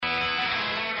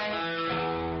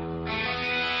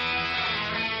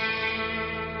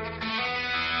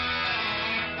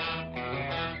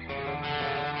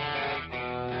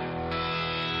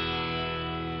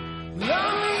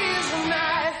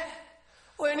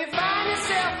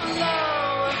yourself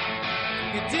alone.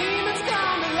 Your demons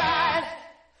come to light,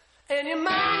 and your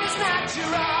mind is not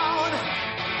your own.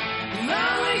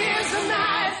 Lonely is the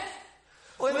night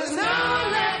when there's no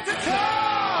one left to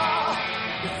call.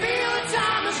 You feel the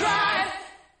time is right,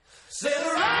 say the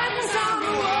writing's on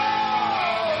the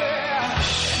wall, yeah.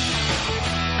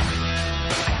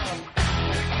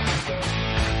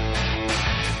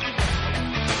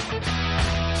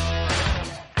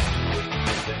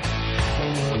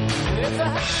 If the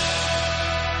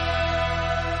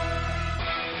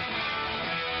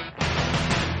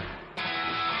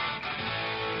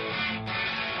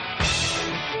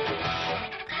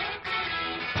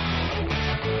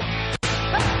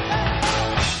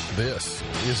This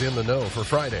is In the Know for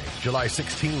Friday, July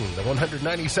 16, the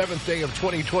 197th day of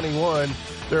 2021.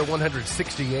 There are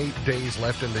 168 days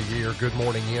left in the year. Good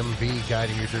morning, MV,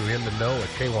 guiding you through In the Know at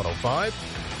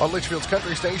K105. On Litchfield's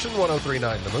Country Station,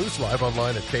 103.9 The Moose, live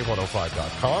online at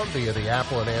K105.com via the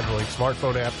Apple and Android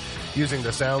smartphone app, using the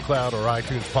SoundCloud or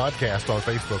iTunes podcast, on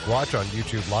Facebook Watch, on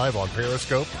YouTube Live, on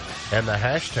Periscope, and the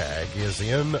hashtag is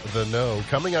In the Know.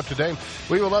 Coming up today,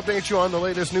 we will update you on the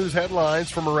latest news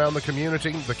headlines from around the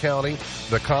community, the county,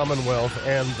 the Commonwealth,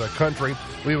 and the country.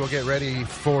 We will get ready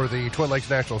for the Twin Lakes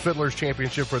National Fiddlers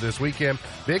Championship for this weekend.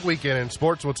 Big weekend in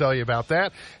sports, we'll tell you about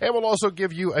that. And we'll also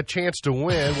give you a chance to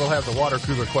win. We'll have the water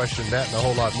cooler question, that and a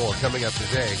whole lot more coming up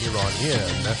today here on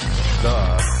In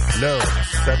the Know.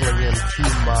 Settling in to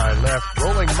my left,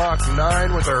 rolling Mach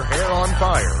 9 with her hair on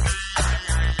fire,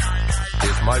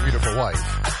 is my beautiful wife,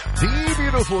 the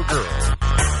beautiful girl.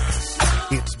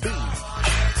 It's Beach.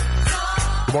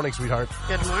 Good morning, sweetheart.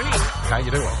 Good morning. How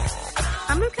you doing?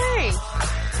 I'm okay.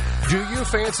 Do you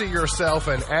fancy yourself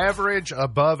an average,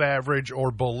 above average,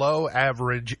 or below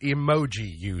average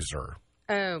emoji user?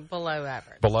 Oh, below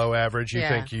average. Below average? You Yeah.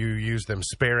 think you use them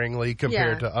sparingly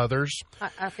compared to others?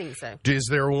 I think so. Is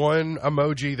there one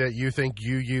emoji that you think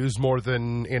you use more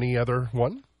than any other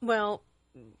one? Well,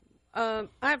 I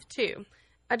have two.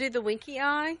 I do the winky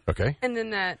eye. Okay. And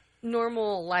then that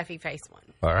normal laughy face one.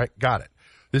 All right. Got it.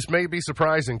 This may be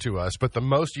surprising to us, but the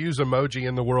most used emoji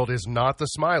in the world is not the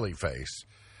smiley face.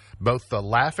 Both the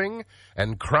laughing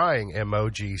and crying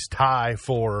emojis tie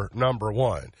for number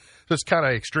one. So it's kind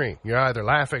of extreme. You're either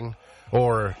laughing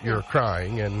or you're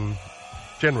crying, and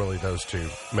generally those two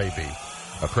may be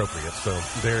appropriate. So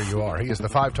there you are. He is the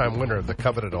 5-time winner of the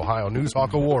coveted Ohio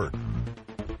Newshawk Award.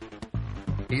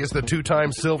 He is the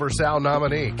 2-time Silver Sow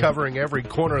nominee, covering every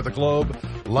corner of the globe: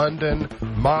 London,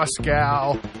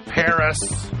 Moscow, Paris.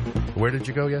 Where did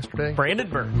you go yesterday?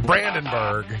 Brandenburg.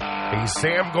 Brandenburg. He's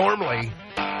Sam Gormley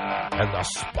and the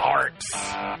Sparks.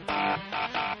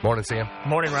 Morning, Sam.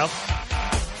 Morning, Ralph.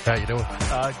 How you doing?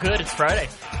 Good. It's Friday.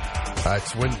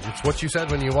 It's what you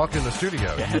said when you walked in the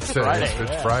studio. Yeah, You it's said Friday,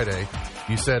 It's yeah. Friday.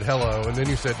 You said hello, and then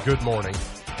you said good morning.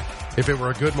 If it were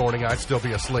a good morning, I'd still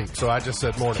be asleep. So I just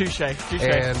said morning. Touche.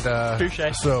 And Touche.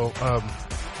 So,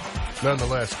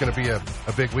 nonetheless, it's going to be a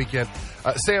big weekend.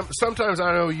 Sam, sometimes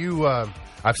I know you.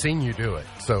 I've seen you do it,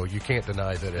 so you can't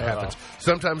deny that it happens.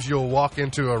 Sometimes you'll walk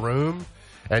into a room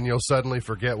and you'll suddenly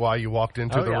forget why you walked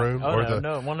into the room, or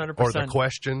 100%. or the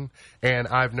question. And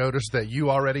I've noticed that you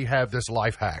already have this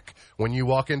life hack. When you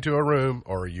walk into a room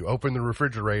or you open the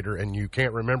refrigerator and you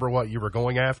can't remember what you were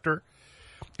going after,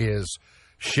 is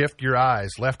shift your eyes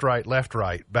left, right,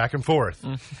 back and forth.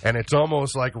 And it's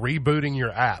almost like rebooting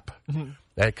your app.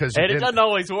 Because And it doesn't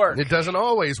always work. It doesn't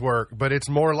always work, but it's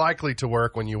more likely to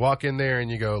work when you walk in there and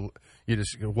you go,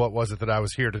 what was it that I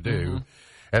was here to do?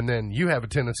 And then you have a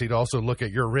tendency to also look at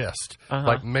your wrist.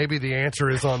 Like, maybe the answer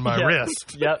is on my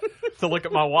wrist. Yep. To look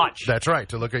at my watch. That's right,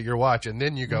 to look at your watch. And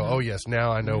then you go, oh, yes,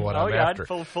 now I know what I'm after.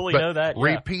 I fully But know that. Yeah.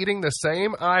 repeating the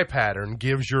same eye pattern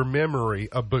gives your memory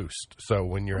a boost. So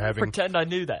when you're having Pretend I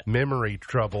knew that. memory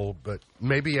trouble, but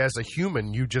maybe as a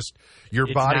human, your It's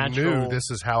body natural. knew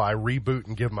this is how I reboot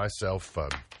and give myself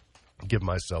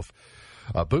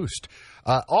a boost.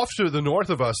 Off to the north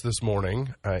of us this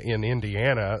morning in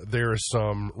Indiana, there's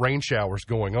some rain showers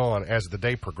going on as the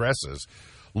day progresses.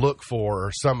 Look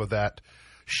for some of that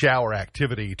shower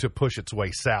activity to push its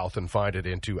way south and find it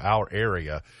into our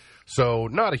area. So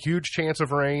not a huge chance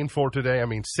of rain for today. I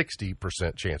mean,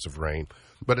 60% chance of rain,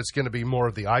 but it's going to be more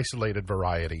of the isolated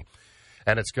variety,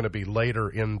 and it's going to be later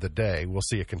in the day. We'll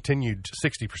see a continued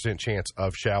 60% chance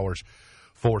of showers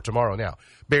for tomorrow. Now,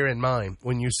 bear in mind,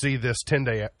 when you see this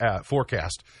 10-day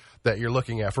forecast that you're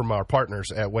looking at from our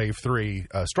partners at Wave 3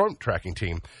 storm tracking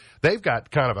team, they've got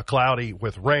kind of a cloudy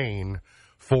with rain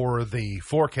for the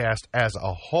forecast as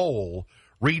a whole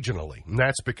regionally. And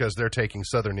that's because they're taking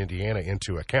southern Indiana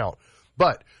into account.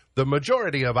 But the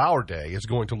majority of our day is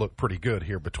going to look pretty good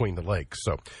here between the lakes.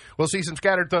 So we'll see some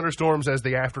scattered thunderstorms as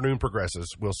the afternoon progresses.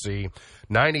 We'll see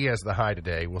 90 as the high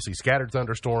today. We'll see scattered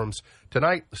thunderstorms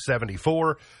tonight,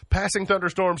 74. Passing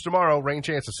thunderstorms tomorrow, rain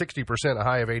chance of 60%, a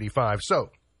high of 85. So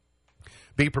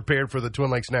be prepared for the Twin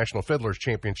Lakes National Fiddlers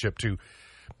Championship to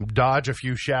dodge a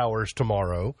few showers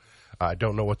tomorrow. I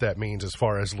don't know what that means as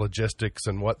far as logistics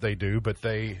and what they do, but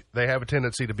they have a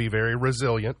tendency to be very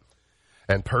resilient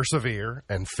and persevere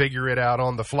and figure it out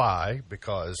on the fly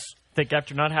because I think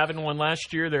after not having one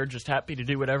last year, they're just happy to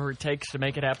do whatever it takes to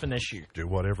make it happen this year. Do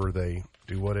whatever they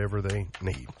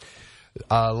need.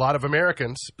 A lot of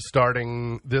Americans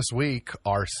starting this week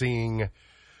are seeing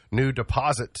new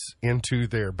deposits into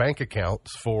their bank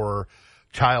accounts for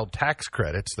child tax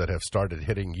credits that have started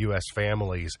hitting U.S.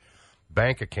 families'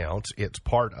 bank accounts. It's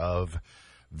part of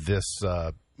this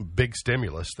big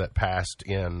stimulus that passed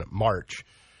in March.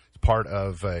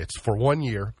 It's for 1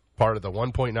 year, part of the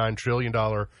 $1.9 trillion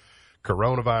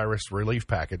coronavirus relief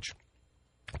package.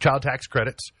 Child tax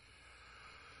credits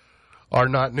are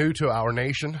not new to our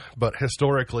nation, but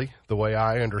historically, the way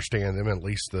I understand them, at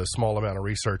least the small amount of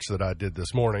research that I did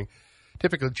this morning,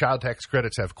 typically child tax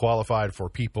credits have qualified for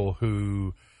people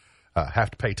who have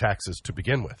to pay taxes to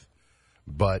begin with.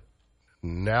 But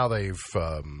now they've,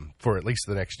 for at least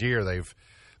the next year,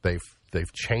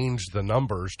 they've changed the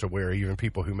numbers to where even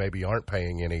people who maybe aren't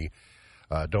paying any,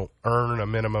 don't earn a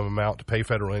minimum amount to pay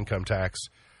federal income tax,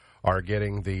 are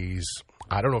getting these,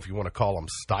 I don't know if you want to call them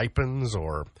stipends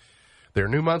or their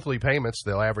new monthly payments.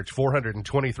 They'll average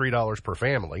 $423 per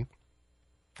family.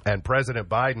 And President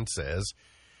Biden says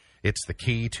it's the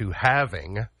key to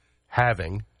having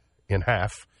in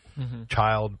half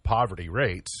child poverty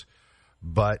rates.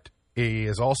 But he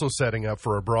is also setting up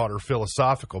for a broader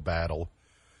philosophical battle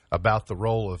about the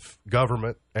role of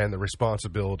government and the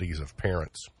responsibilities of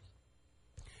parents.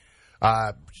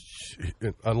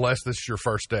 Unless this is your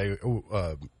first day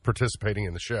participating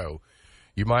in the show,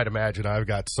 you might imagine I've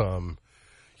got some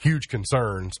huge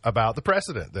concerns about the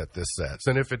precedent that this sets.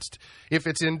 And if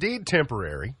it's indeed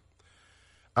temporary,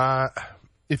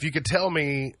 if you could tell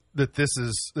me that this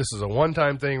is a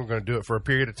one-time thing, we're going to do it for a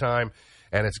period of time,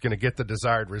 and it's going to get the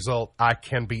desired result, I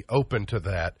can be open to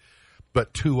that.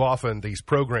 But too often, these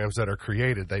programs that are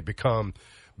created, they become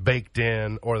baked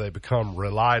in or they become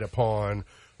relied upon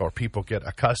or people get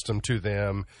accustomed to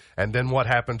them. And then what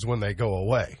happens when they go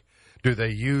away? Do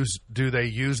they use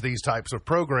these types of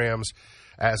programs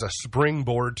as a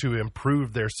springboard to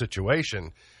improve their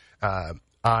situation?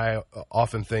 I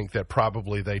often think that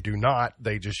probably they do not.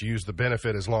 They just use the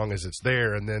benefit as long as it's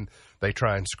there, and then they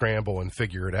try and scramble and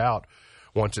figure it out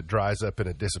once it dries up and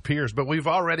it disappears. But we've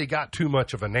already got too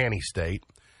much of a nanny state.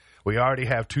 We already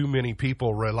have too many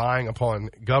people relying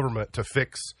upon government to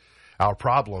fix our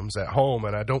problems at home,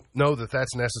 and I don't know that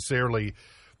that's necessarily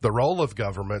the role of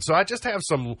government. So I just have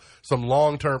some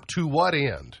long-term, to what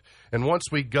end? And once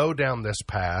we go down this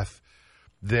path,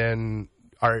 then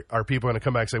are people going to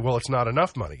come back and say, well, it's not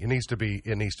enough money. It needs to be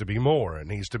more. It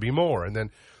needs to be more. And then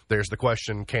there's the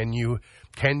question, can you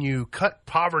cut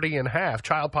poverty in half,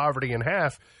 child poverty in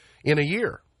half in a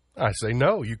year? I say,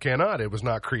 no, you cannot. It was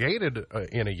not created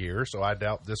in a year, so I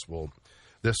doubt this will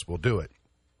do it.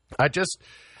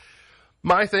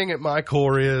 My thing at my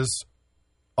core is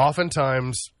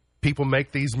oftentimes people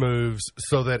make these moves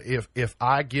so that if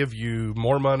I give you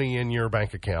more money in your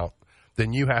bank account,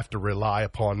 then you have to rely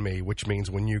upon me, which means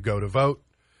when you go to vote,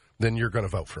 then you're going to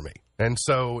vote for me. And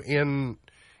so in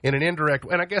an indirect,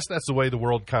 and I guess that's the way the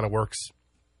world kind of works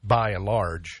by and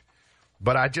large,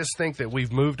 but I just think that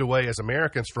we've moved away as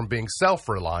Americans from being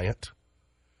self-reliant.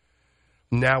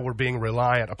 Now we're being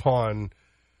reliant upon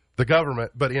the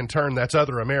government, but in turn, that's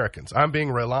other Americans. I'm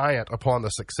being reliant upon the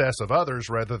success of others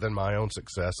rather than my own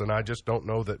success, and I just don't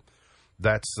know that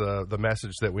that's the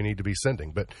message that we need to be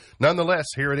sending. But nonetheless,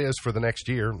 here it is for the next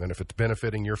year, and if it's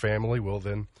benefiting your family, well,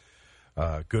 then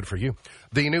good for you.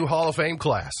 The new Hall of Fame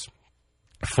class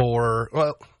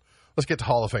let's get to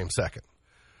Hall of Fame second.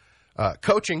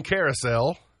 Coaching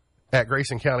carousel at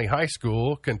Grayson County High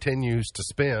School continues to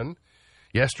spin.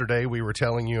 Yesterday, we were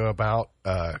telling you about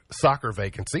soccer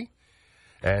vacancy.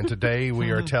 And today we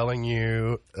are telling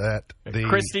you that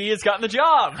Christy has gotten the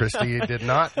job. Christy did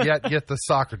not yet get the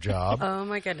soccer job. Oh,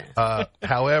 my goodness.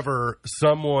 However,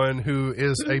 someone who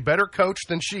is a better coach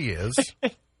than she is.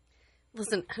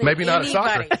 Listen, maybe not at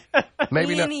soccer.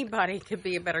 Anybody could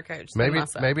be a better coach than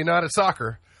myself. Maybe not at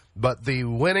soccer, but the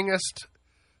winningest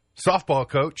softball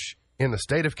coach in the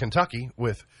state of Kentucky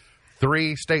with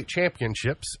 3 state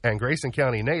championships and Grayson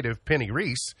County native Penny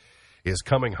Reese is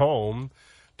coming home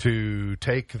to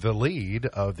take the lead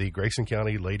of the Grayson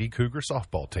County Lady Cougar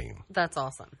softball team. That's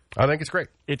awesome. I think it's great.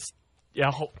 It's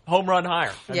home run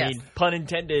hire. I Yes. mean, pun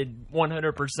intended,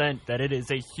 100% that it is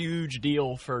a huge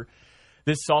deal for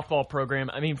this softball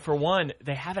program. I mean, for one,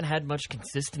 they haven't had much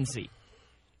consistency.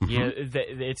 Yeah,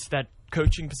 it's that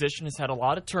coaching position has had a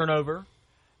lot of turnover,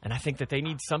 and I think that they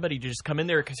need somebody to just come in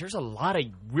there because there's a lot of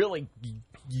really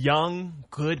young,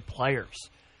 good players.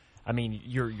 I mean,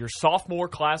 your sophomore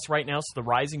class right now, so the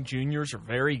rising juniors are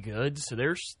very good. So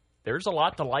there's a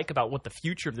lot to like about what the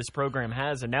future of this program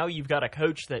has, and now you've got a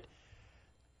coach that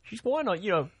she's won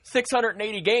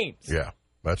 680 games. Yeah,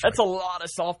 that's a lot of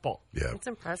softball. Yeah, It's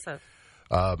impressive.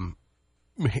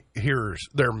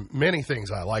 there are many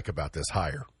things I like about this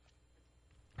hire.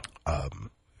 I'll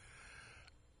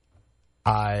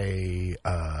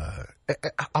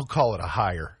call it a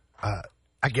hire.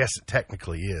 I guess it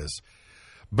technically is,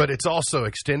 but it's also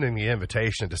extending the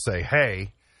invitation to say,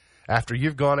 hey, after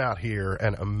you've gone out here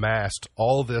and amassed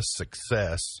all this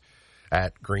success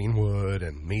at Greenwood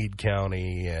and Meade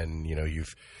County, and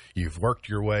you've worked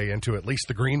your way into at least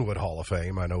the Greenwood Hall of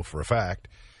Fame, I know for a fact.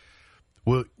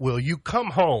 Will you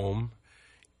come home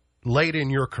late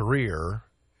in your career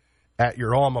at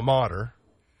your alma mater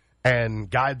and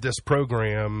guide this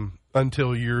program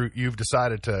until you've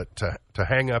decided to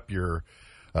hang up your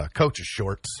coach's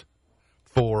shorts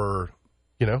for,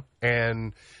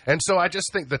 and so I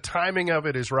just think the timing of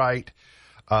it is right.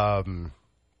 But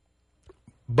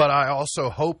I also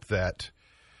hope that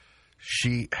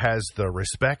she has the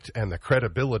respect and the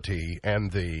credibility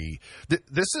and this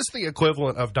is the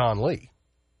equivalent of Don Lee,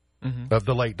 of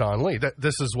the late Don Lee.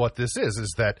 This is what this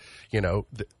is that,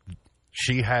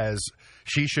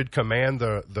 she should command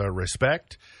the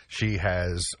respect. She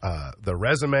has the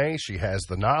resume. She has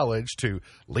the knowledge to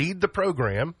lead the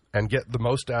program and get the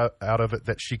most out of it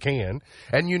that she can.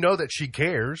 And that she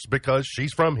cares because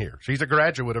she's from here. She's a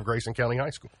graduate of Grayson County High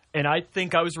School. And I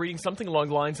think I was reading something along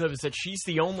the lines of is that she's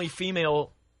the only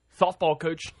female softball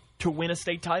coach to win a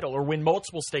state title or win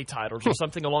multiple state titles or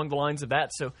something along the lines of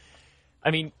that. So,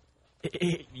 I mean,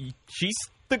 she's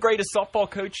the greatest softball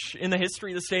coach in the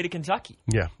history of the state of Kentucky.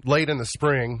 Yeah. Late in the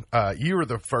spring, you were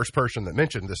the first person that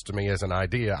mentioned this to me as an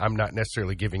idea. I'm not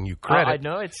necessarily giving you credit. I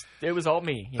know it was all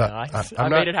me. I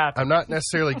made it happen. I'm not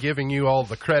necessarily giving you all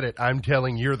the credit. I'm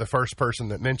telling you're the first person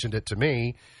that mentioned it to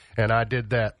me, and I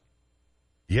did that.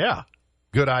 Yeah,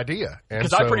 good idea.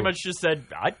 Because I pretty much just said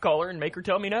I'd call her and make her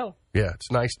tell me no. Yeah,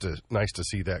 it's nice to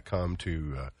see that come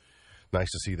to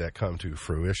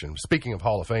fruition. Speaking of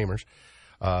Hall of Famers.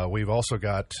 We've also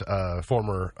got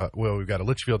we've got a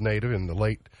Litchfield native in the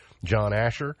late John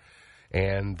Asher,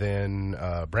 and then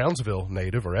Brownsville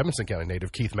native or Evanston County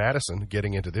native Keith Madison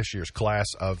getting into this year's class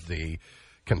of the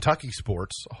Kentucky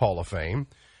Sports Hall of Fame,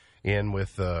 in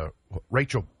with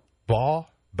Rachel Bow.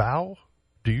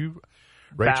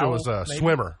 Rachel was a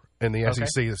swimmer in the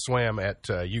SEC that swam at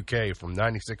UK from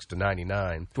 96 to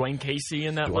 99. Dwayne Casey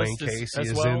in that list Casey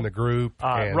as is well. in the group.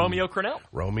 And Romeo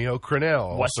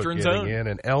Crennel. Western also getting in.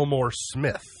 And Elmore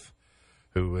Smith,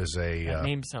 who is that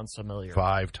name sounds familiar.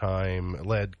 5-time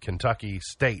led Kentucky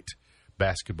State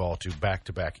basketball to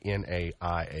back-to-back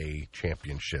NAIA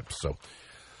championships. So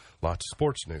lots of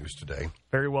sports news today.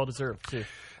 Very well deserved, too.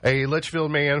 A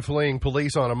Litchfield man fleeing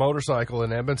police on a motorcycle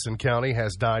in Edmonson County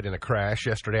has died in a crash.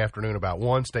 Yesterday afternoon, about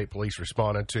 1, state police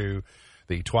responded to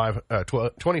the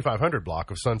 2500 block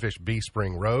of Sunfish Bee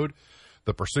Spring Road.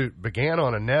 The pursuit began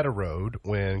on Annetta Road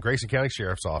when Grayson County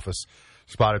Sheriff's Office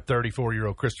spotted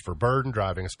 34-year-old Christopher Burden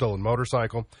driving a stolen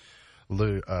motorcycle.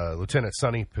 Lieutenant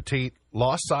Sonny Petit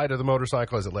lost sight of the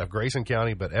motorcycle as it left Grayson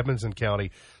County, but Edmonson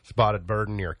County spotted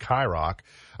Burden near Kyrock.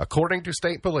 According to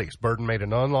state police, Burden made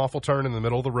an unlawful turn in the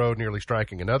middle of the road, nearly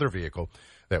striking another vehicle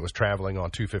that was traveling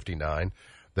on 259.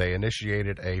 They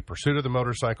initiated a pursuit of the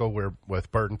motorcycle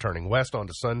with Burden turning west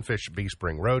onto Sunfish Bee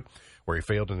Spring Road, where he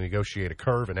failed to negotiate a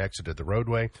curve and exited the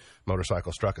roadway.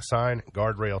 Motorcycle struck a sign.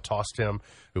 Guardrail tossed him,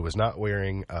 who was not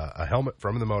wearing a helmet,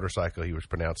 from the motorcycle. He was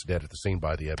pronounced dead at the scene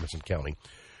by the Edmonson County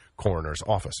Coroner's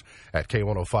Office. At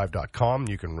K105.com,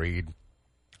 you can read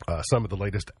some of the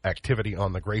latest activity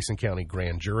on the Grayson County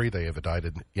grand jury. They have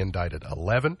indicted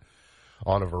 11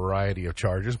 on a variety of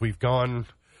charges. We've gone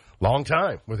long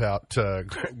time without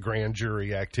grand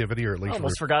jury activity, or at least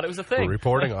almost forgot it was a thing.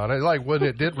 Reporting on it. Like when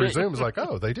it did resume, it's like,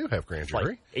 oh, they do have grand jury.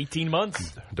 Like 18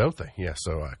 months. Don't they? Yeah,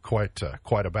 so quite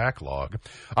a backlog.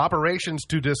 Operations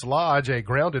to dislodge a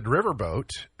grounded riverboat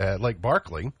at Lake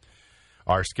Barkley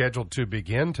are scheduled to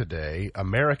begin today.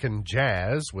 American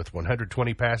Jazz, with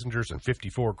 120 passengers and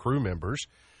 54 crew members,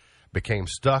 became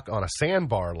stuck on a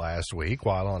sandbar last week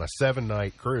while on a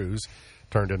 7-night cruise.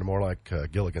 Turned into more like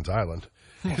Gilligan's Island.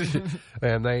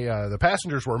 And the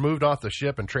passengers were moved off the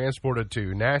ship and transported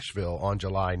to Nashville on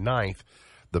July 9th.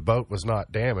 The boat was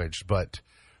not damaged, but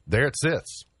there it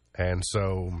sits. And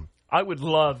so I would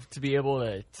love to be able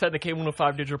to send the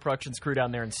K105 Digital Productions crew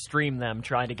down there and stream them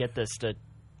trying to get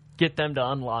them to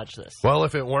unlodge this. well,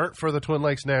 if it weren't for the Twin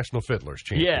Lakes National Fiddlers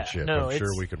Championship, I'm sure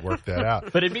we could work that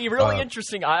out. But it'd be really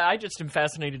interesting. I just am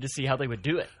fascinated to see how they would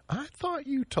do it. I thought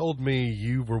you told me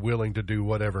you were willing to do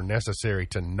whatever necessary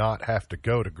to not have to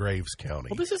go to Graves County.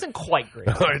 Well, this isn't quite great.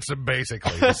 It's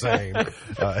basically the same.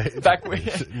 In fact, we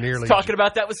nearly talking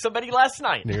about that with somebody last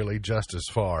night. Nearly just as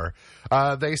far.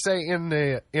 They say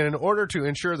in order to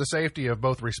ensure the safety of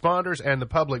both responders and the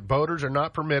public, boaters are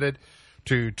not permitted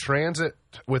to transit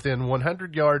within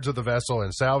 100 yards of the vessel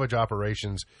and salvage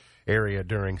operations area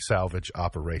during salvage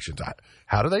operations.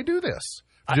 How do they do this?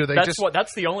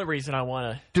 That's the only reason I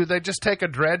want to. Do they just take a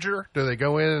dredger? Do they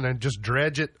go in and just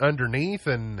dredge it underneath?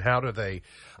 And how do they?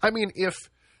 I mean,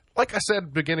 like I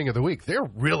said, beginning of the week, they're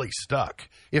really stuck.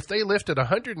 If they lifted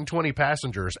 120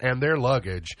 passengers and their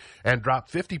luggage and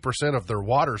dropped 50% of their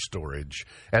water storage,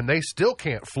 and they still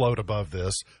can't float above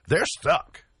this, they're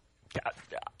stuck.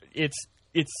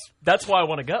 That's why I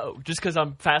want to go, just because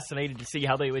I'm fascinated to see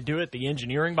how they would do it, the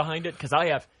engineering behind it, because I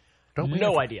have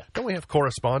no idea. Don't we have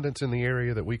correspondents in the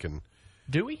area that we can?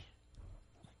 Do we?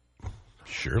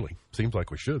 Surely. Seems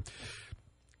like we should.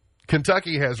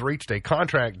 Kentucky has reached a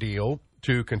contract deal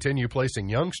to continue placing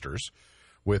youngsters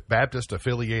with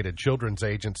Baptist-affiliated children's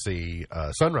agency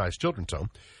Sunrise Children's Home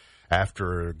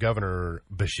after Governor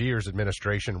Beshear's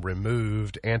administration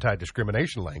removed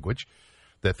anti-discrimination language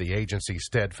that the agency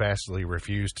steadfastly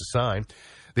refused to sign.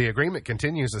 The agreement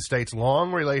continues the state's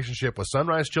long relationship with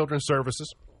Sunrise Children's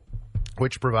Services,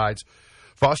 which provides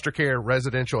foster care,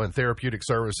 residential, and therapeutic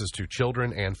services to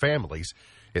children and families.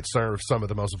 It serves some of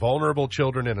the most vulnerable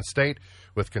children in a state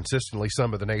with consistently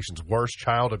some of the nation's worst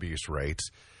child abuse rates.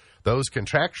 Those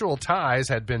contractual ties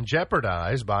had been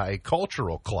jeopardized by a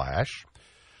cultural clash,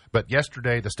 but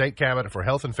yesterday the State Cabinet for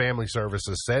Health and Family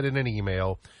Services said in an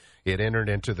email it entered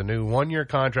into the new one-year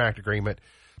contract agreement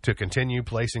to continue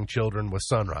placing children with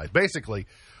Sunrise. Basically,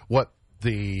 what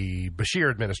the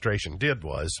Beshear administration did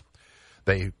was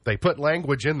they put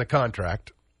language in the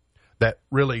contract that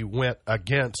really went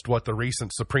against what the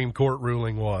recent Supreme Court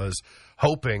ruling was,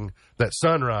 hoping that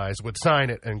Sunrise would sign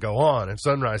it and go on. And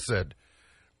Sunrise said,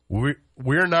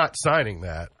 we're not signing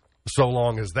that so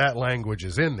long as that language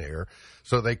is in there.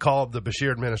 So they called the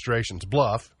Beshear administration's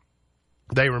bluff.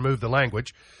 They removed the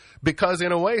language because,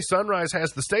 in a way, Sunrise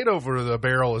has the state over the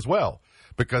barrel as well.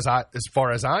 Because as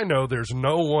far as I know, there's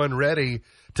no one ready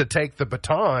to take the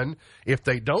baton if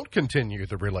they don't continue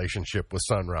the relationship with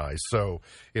Sunrise. So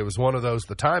it was one of those,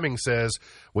 the timing says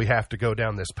we have to go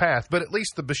down this path. But at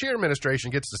least the Beshear administration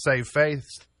gets to save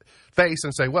face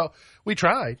and say, well, we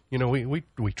tried.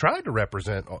 We tried to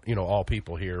represent, all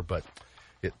people here, but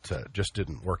it just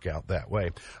didn't work out that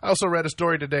way. I also read a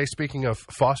story today, speaking of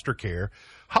foster care.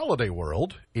 Holiday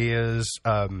World is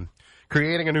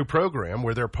creating a new program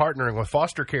where they're partnering with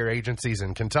foster care agencies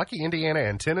in Kentucky, Indiana,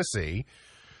 and Tennessee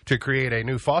to create a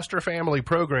new foster family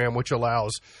program which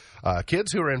allows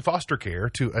kids who are in foster care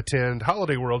to attend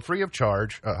Holiday World free of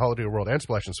charge, Holiday World and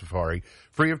Splash and Safari,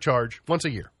 free of charge once a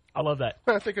year. I love that.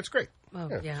 I think it's great. Oh,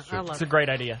 yeah, I love it. It's a great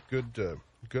idea.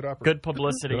 Good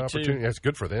publicity, good too. Yeah, it's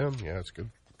good for them. Yeah, it's good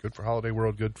for Holiday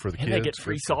World, good for the kids. And they get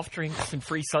free soft drinks and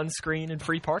free sunscreen and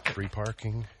free parking. Free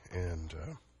parking, and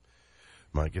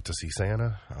might get to see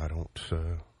Santa. I don't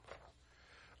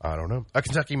know. A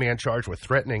Kentucky man charged with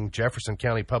threatening Jefferson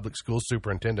County Public School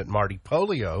Superintendent Marty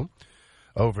Polio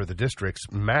over the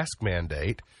district's mask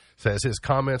mandate says his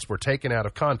comments were taken out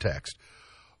of context.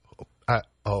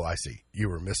 I see. You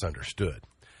were misunderstood.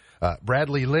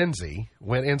 Bradley Lindsay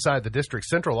went inside the district's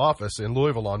central office in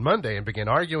Louisville on Monday and began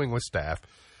arguing with staff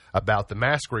about the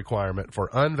mask requirement for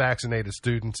unvaccinated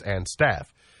students and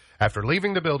staff. After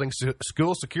leaving the building,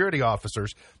 school security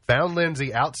officers found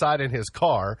Lindsay outside in his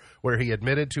car where he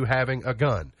admitted to having a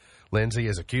gun. Lindsay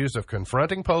is accused of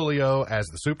confronting Polio as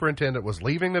the superintendent was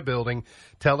leaving the building,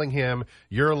 telling him,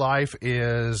 "Your life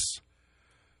is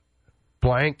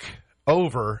blank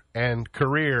over and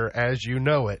career as you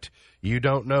know it. You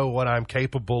don't know what I'm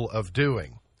capable of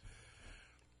doing."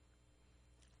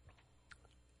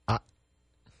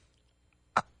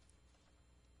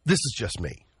 This is just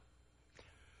me.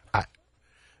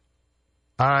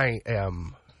 I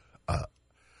am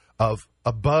of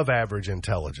above average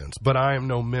intelligence, but I am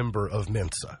no member of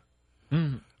Mensa.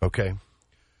 Okay?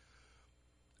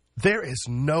 There is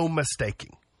no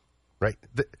mistaking, right?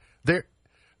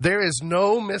 There is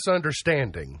no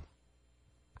misunderstanding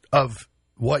of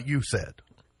what you said.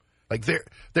 Like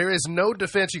there is no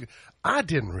defense. I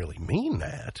didn't really mean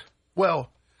that.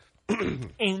 Well,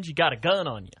 And you got a gun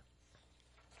on you.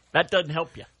 That doesn't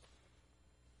help you.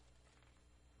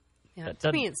 Yeah, That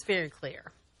to me, doesn't- it's very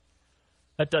clear.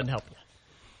 That doesn't help you.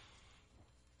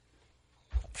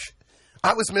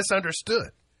 I was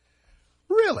misunderstood.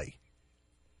 Really?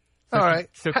 All right.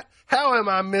 So- How am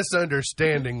I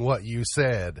misunderstanding what you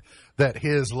said, that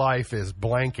his life is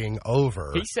blanking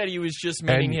over? He said he was just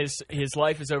meaning And- his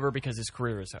life is over because his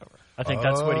career is over. I think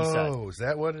that's what he said. Oh, is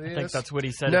that what it is? I think that's what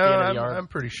he said No, at the end of the I'm article.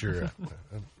 pretty sure.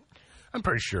 I'm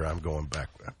pretty sure I'm going back.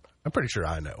 I'm pretty sure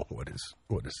I know what his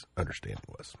understanding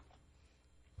was.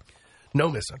 No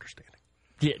misunderstanding.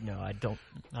 Yeah, no, I don't.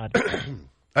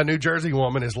 A New Jersey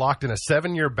woman is locked in a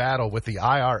 7-year battle with the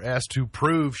IRS to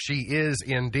prove she is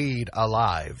indeed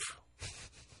alive.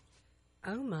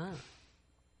 Oh, my.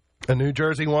 A New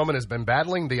Jersey woman has been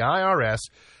battling the IRS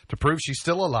to prove she's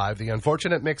still alive. The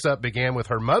unfortunate mix-up began with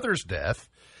her mother's death,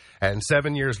 and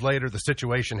 7 years later, the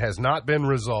situation has not been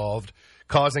resolved,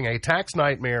 causing a tax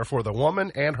nightmare for the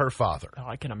woman and her father. Oh,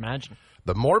 I can imagine.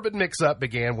 The morbid mix-up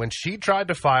began when she tried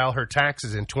to file her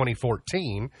taxes in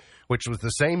 2014, which was the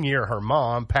same year her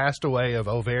mom passed away of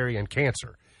ovarian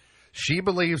cancer. She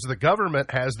believes the government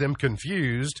has them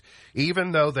confused,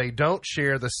 even though they don't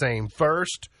share the same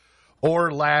first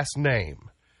or last name.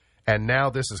 And now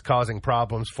this is causing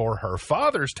problems for her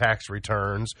father's tax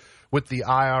returns, with the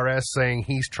IRS saying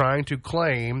he's trying to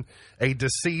claim a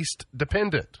deceased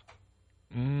dependent.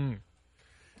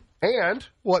 And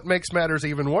what makes matters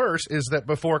even worse is that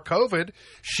before COVID,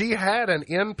 she had an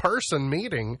in-person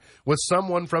meeting with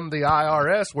someone from the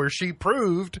IRS where she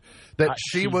proved that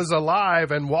she was alive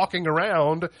and walking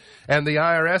around, and the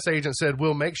IRS agent said,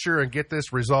 we'll make sure and get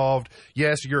this resolved.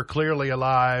 Yes, you're clearly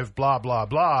alive, blah, blah,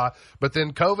 blah. But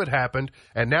then COVID happened,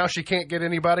 and now she can't get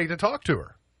anybody to talk to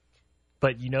her.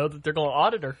 But you know that they're going to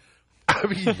audit her. I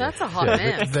mean, That's a hot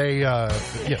mess. they,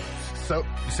 so,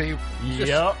 you see,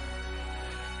 Yep.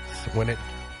 when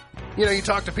you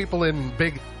talk to people in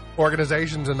big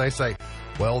organizations and they say,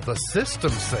 well, the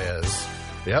system says,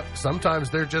 yep,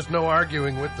 sometimes there's just no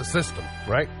arguing with the system,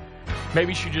 right?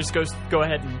 Maybe she just go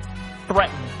ahead and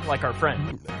threaten like our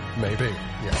friend. Maybe,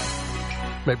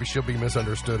 yeah. Maybe she'll be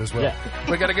misunderstood as well.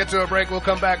 Yeah. We got to get to a break. We'll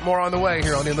come back. More on the way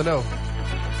here on In the Know.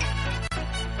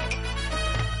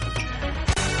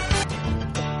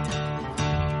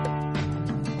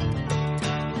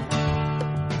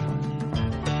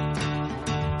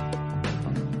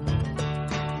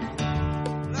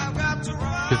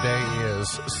 Today is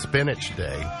Spinach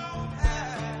Day.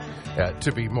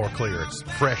 To be more clear, it's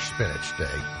Fresh Spinach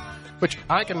Day, which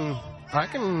I can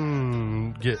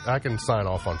sign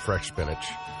off on fresh spinach.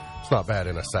 It's not bad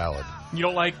in a salad. You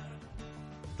don't like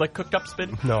cooked up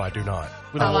spinach? No, I do not.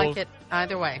 With I a like little, it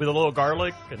either way. with a little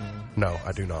garlic and No,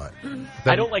 I do not.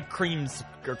 I don't like cream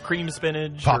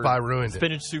spinach. Popeye or ruined it.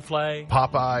 spinach souffle.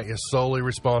 Popeye is solely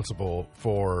responsible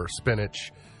for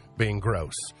spinach being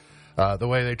gross. The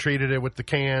way they treated it with the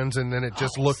cans, and then it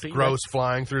just looked see, gross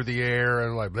flying through the air,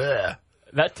 and like, bleh.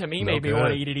 That to me No made me want to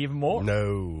good. eat it even more.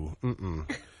 No. Mm-mm.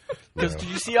 Because No. did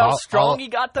you see how I'll- strong he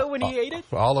got though when he ate it?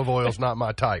 Olive oil's not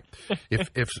my type.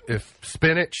 If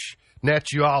spinach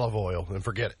nets you olive oil, then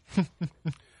forget it.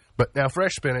 But now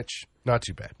fresh spinach, not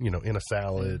too bad. In a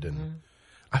salad, and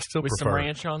I still With some prefer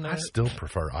ranch on there? I still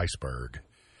prefer iceberg,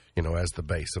 as the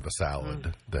base of a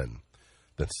salad than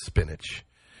spinach.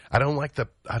 I don't like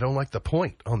the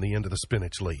point on the end of the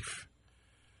spinach leaf.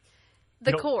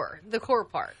 The You don't- core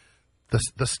part.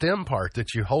 The stem part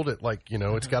that you hold it like,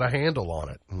 it's got a handle on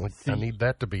it. I'm like, I need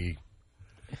that to be.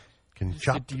 Can you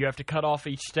So chop? do you have to cut off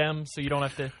each stem so you don't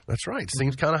have to? That's right.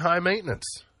 Seems kind of high maintenance.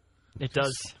 It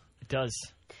does. It does.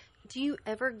 Do you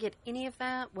ever get any of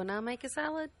that when I make a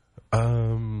salad?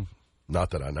 Not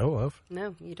that I know of.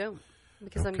 No, you don't.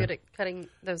 Because I'm good at cutting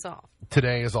those off.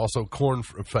 Today is also corn.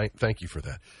 Thank you for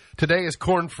that. Today is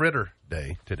corn fritter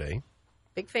day. Today,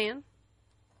 Big fan.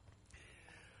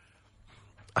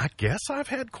 I guess I've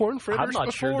had corn fritters I'm not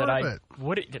before, sure that I. but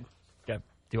What?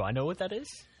 Do I know what that is?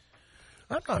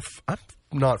 I'm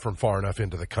not from far enough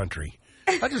into the country.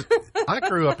 I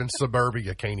grew up in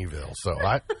suburbia Caneyville, so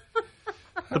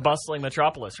The bustling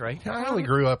metropolis, right? I only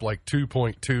grew up like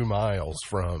 2.2 miles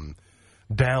from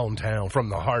downtown, from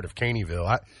the heart of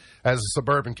Caneyville. As a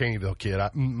suburban Caneyville kid, I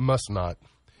must not.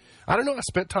 I don't know. I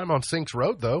spent time on Sinks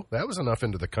Road, though. That was enough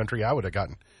into the country. I would have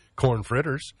gotten corn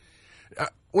fritters.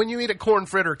 When you eat a corn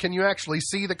fritter, can you actually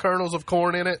see the kernels of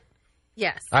corn in it?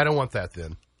 Yes. I don't want that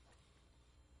then.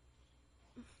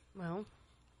 Well,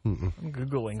 I'm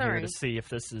Googling here Sorry. to see if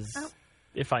this is. Oh.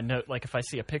 If I know, if I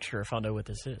see a picture, if I'll know what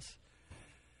this is.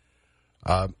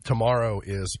 Tomorrow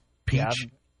is Peach.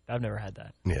 Yeah, I've never had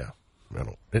that. Yeah. I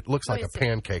don't. It looks What like a is it?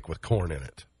 pancake with corn in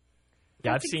it.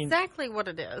 Yeah, That's I've seen. exactly what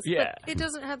it is. Yeah. But it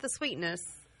doesn't have the sweetness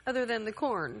other than the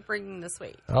corn bringing the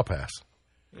sweet. I'll pass.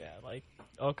 Yeah, like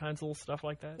all kinds of little stuff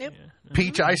like that. Yep. Yeah.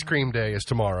 Peach ice cream day is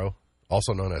tomorrow,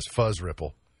 also known as Fuzz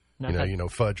Ripple. You know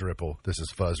Fudge Ripple. This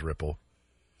is Fuzz Ripple.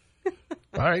 All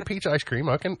right, peach ice cream.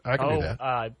 I can do that.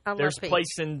 I There's love a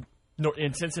place in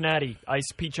Cincinnati.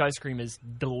 Peach ice cream is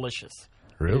delicious.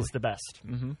 Really? It's the best.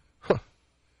 Mm-hmm.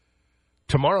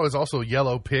 Tomorrow is also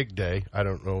Yellow Pig Day. I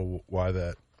don't know why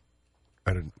that.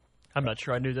 I'm not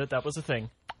sure I knew that was a thing.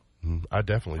 I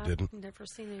definitely didn't. I've never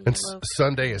seen a And yellow.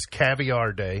 Sunday is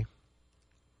Caviar Day,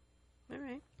 All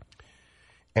right.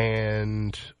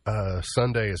 and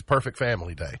Sunday is Perfect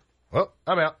Family Day. Well,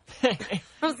 I'm out. I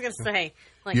was going to say,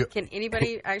 can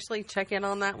anybody actually check in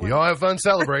on that one? Y'all have fun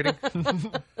celebrating.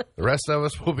 The rest of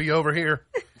us will be over here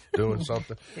doing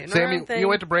something. Doing our Sammy, own thing. you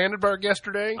went to Brandenburg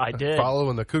yesterday? I did.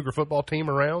 Following the Cougar football team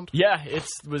around? Yeah, it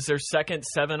was their second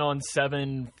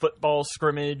 7-on-7 football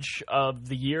scrimmage of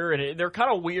the year, and they're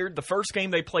kind of weird. The first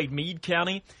game they played Meade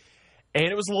County, and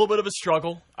it was a little bit of a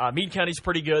struggle. Meade County's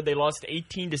pretty good. They lost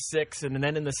 18-6, and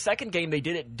then in the second game they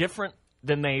did it different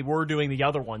than they were doing the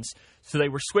other ones. So they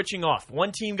were switching off.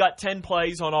 One team got 10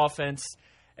 plays on offense,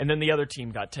 and then the other team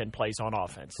got 10 plays on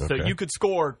offense. Okay. So you could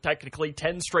score technically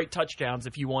 10 straight touchdowns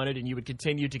if you wanted, and you would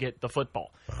continue to get the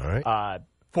football. All right.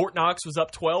 Fort Knox was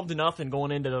up 12-0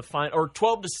 going into the final, or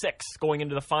 12-6 going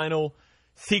into the final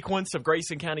sequence of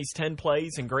Grayson County's 10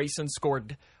 plays, and Grayson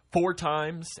scored 4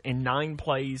 times in 9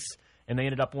 plays, and they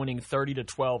ended up winning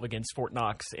 30-12 against Fort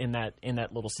Knox in that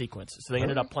little sequence. So they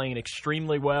ended up playing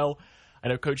extremely well. I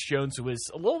know Coach Jones was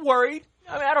a little worried.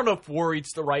 I mean, I don't know if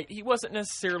worried's the right. He wasn't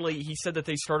necessarily. He said that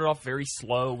they started off very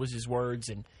slow, was his words,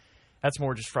 and that's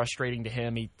more just frustrating to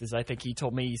him. I think he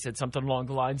told me, he said something along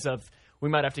the lines of, we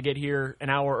might have to get here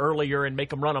an hour earlier and make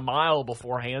them run a mile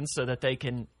beforehand so that they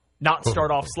can not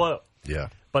start off slow. Yeah.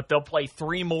 But they'll play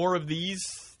 3 more of these.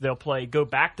 They'll go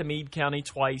back to Meade County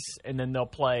twice, and then they'll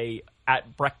play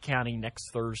at Breck County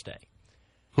next Thursday.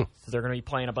 So they're going to be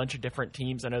playing a bunch of different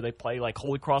teams. I know they play like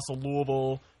Holy Cross of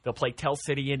Louisville. They'll play Tell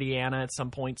City, Indiana at some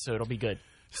point, so it'll be good.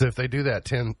 So if they do that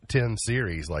 10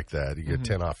 series like that, you get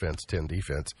 10 offense, 10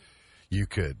 defense, you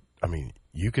could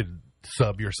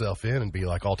sub yourself in and be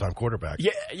like all-time quarterback.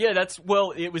 Yeah,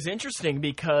 it was interesting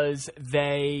because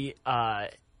they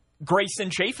Grayson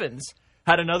Chaffins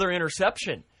had another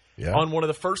interception on one of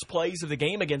the first plays of the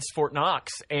game against Fort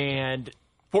Knox, and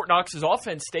Fort Knox's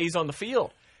offense stays on the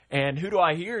field. And who do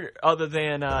I hear other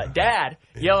than Dad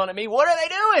yelling at me, "What are they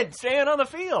doing? Staying on the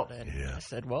field?" And I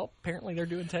said, "Well, apparently they're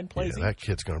doing 10 plays." Yeah, that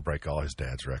kid's going to break all his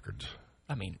dad's records.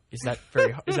 I mean, is that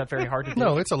very hard to do?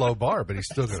 No, it's a low bar, but he's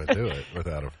still going to do it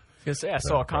without a. I was gonna say, I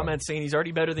saw a comment saying he's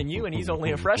already better than you, and he's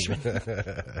only a freshman.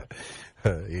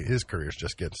 His career's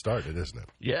just getting started, isn't it?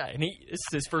 Yeah, and this is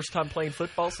his first time playing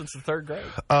football since the 3rd grade.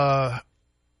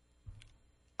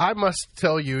 I must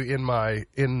tell you, in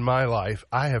my life,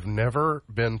 I have never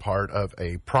been part of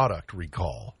a product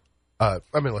recall.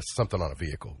 Something on a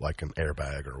vehicle, like an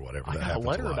airbag or whatever. I that got a happens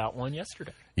letter lot. about one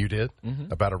yesterday. You did?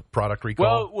 Mm-hmm. About a product recall?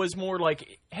 Well, it was more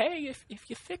like, hey, if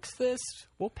you fix this,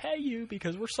 we'll pay you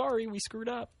because we're sorry we screwed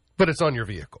up. But it's on your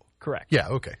vehicle. Correct. Yeah,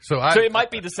 okay. So it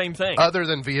might be the same thing. Other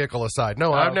than vehicle aside.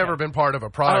 No, I've okay. never been part of a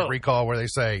product recall where they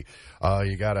say,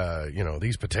 you gotta,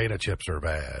 these potato chips are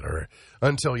bad. Or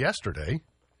until yesterday.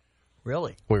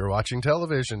 Really? We were watching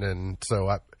television, and so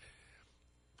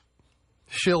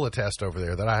she'll attest over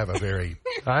there that I have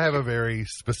a very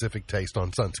specific taste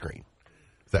on sunscreen.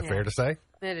 Is that fair to say?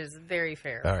 That is very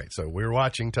fair. All right, so we were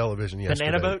watching television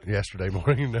yesterday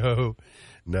morning.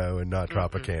 No, and not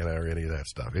Tropicana or any of that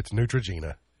stuff. It's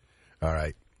Neutrogena. All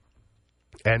right.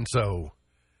 And so,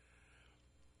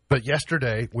 but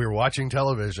yesterday we were watching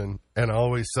television, and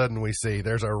all of a sudden we see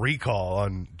there's a recall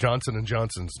on Johnson &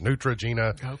 Johnson's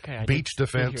Neutrogena Beach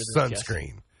Defense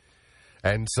sunscreen. Yes.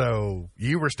 And so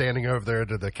you were standing over there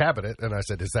to the cabinet, and I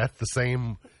said, "Is that the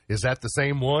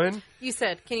same one?" You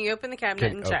said, "Can you open the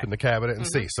cabinet and check?" Open the cabinet and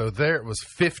see. So there it was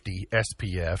 50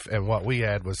 SPF, and what we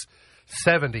had was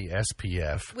 70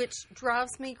 SPF, which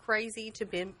drives me crazy to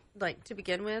begin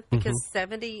with, because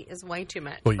 70 is way too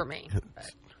much for me.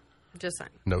 But just saying,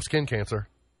 no skin cancer,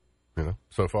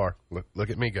 so far.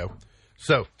 Look at me go.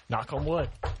 So knock on wood.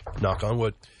 Knock on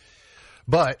wood.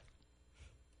 But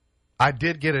I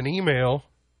did get an email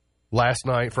last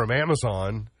night from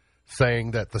Amazon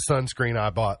saying that the sunscreen I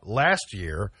bought last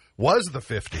year was the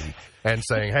 50, and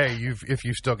saying, "Hey, if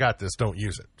you've still got this, don't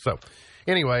use it." So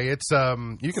Anyway, it's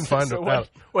you can find so it out.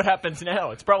 What happens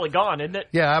now? It's probably gone, isn't it?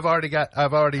 Yeah, I've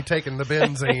already taken the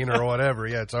benzene or whatever.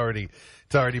 Yeah, it's already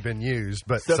been used.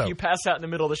 But so if you pass out in the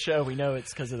middle of the show, we know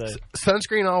it's because of the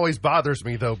sunscreen. Always bothers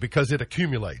me though because it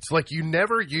accumulates. Like you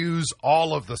never use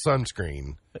all of the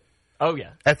sunscreen. Oh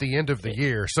yeah. At the end of the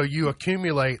year, so you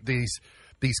accumulate these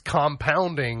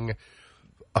compounding.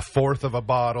 A fourth of a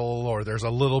bottle, or there's a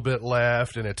little bit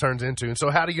left, and it turns into. And so,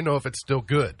 how do you know if it's still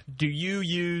good? Do you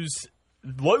use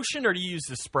lotion or do you use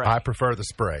the spray? I prefer the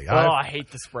spray. I hate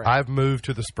the spray. I've moved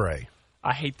to the spray.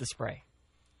 I hate the spray.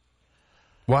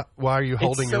 Why are you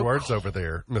holding so your words over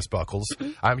there, Miss Buckles?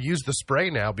 I've used the spray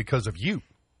now because of you.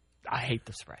 I hate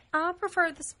the spray. I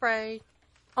prefer the spray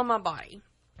on my body.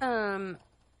 I'll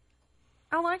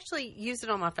actually use it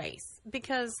on my face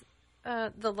because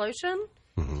the lotion.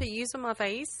 To use on my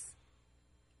face,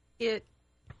 it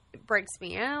breaks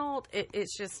me out.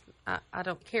 It's just I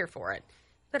don't care for it,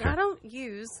 but I don't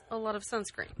use a lot of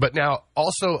sunscreen. But now,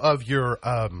 also of your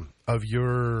I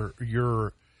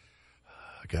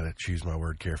gotta choose my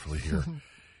word carefully here.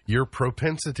 Your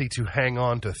propensity to hang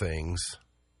on to things.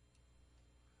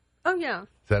 Oh yeah, Is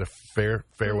that a fair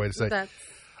way to say? That's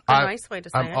a nice way to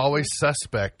say it. I'm always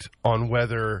suspect on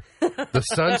whether the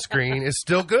sunscreen is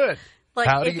still good.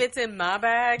 Like if it's in my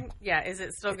bag, is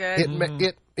it still good?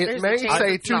 It may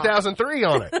say 2003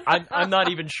 on it. I'm not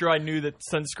even sure I knew that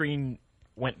sunscreen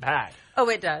went bad. Oh,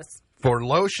 it does. For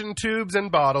lotion tubes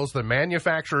and bottles, the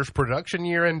manufacturer's production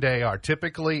year and day are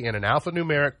typically in an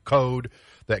alphanumeric code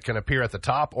that can appear at the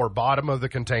top or bottom of the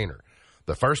container.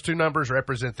 The first two numbers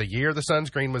represent the year the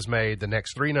sunscreen was made. The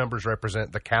next three numbers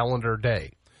represent the calendar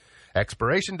day.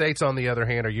 Expiration dates, on the other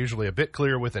hand, are usually a bit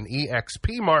clearer with an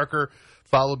EXP marker,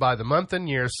 followed by the month and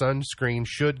year sunscreen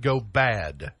should go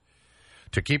bad.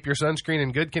 To keep your sunscreen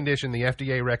in good condition, the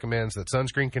FDA recommends that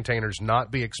sunscreen containers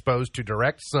not be exposed to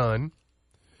direct sun,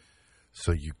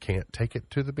 so you can't take it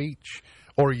to the beach,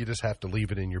 or you just have to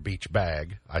leave it in your beach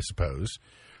bag, I suppose.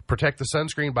 Protect the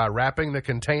sunscreen by wrapping the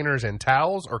containers in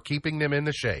towels or keeping them in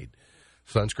the shade.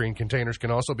 Sunscreen containers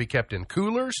can also be kept in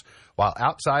coolers while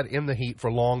outside in the heat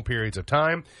for long periods of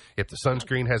time. If the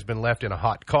sunscreen has been left in a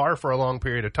hot car for a long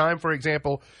period of time, for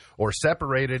example, or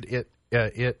separated,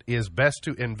 it is best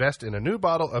to invest in a new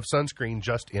bottle of sunscreen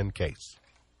just in case.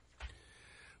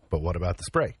 But what about the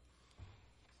spray?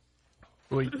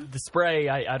 Well, the spray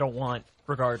I don't want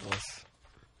regardless.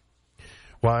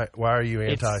 Why are you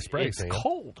anti-spray, It's Sam?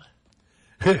 cold.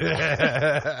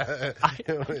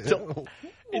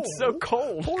 It's so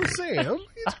cold. Poor Sam.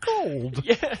 It's cold.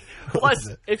 Yeah.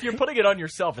 Plus, if you're putting it on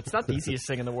yourself, it's not the easiest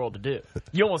thing in the world to do.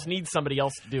 You almost need somebody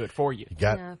else to do it for you.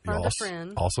 Find a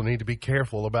friend. Also need to be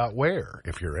careful about where.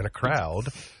 If you're in a crowd,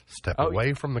 step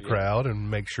away from the crowd and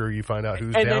make sure you find out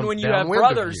who's down. And then when you have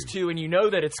brothers, too, and you know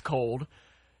that it's cold,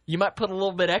 you might put a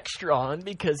little bit extra on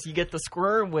because you get the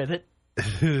squirm with it.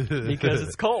 Because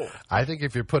it's cold. I think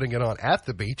if you're putting it on at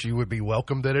the beach, you would be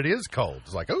welcome that it is cold.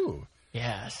 It's like, ooh,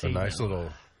 yeah, a nice.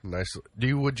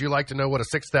 Would you like to know what a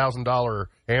 $6,000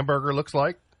 hamburger looks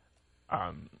like?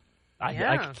 I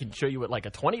can show you what like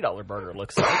a $20 burger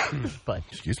looks like, but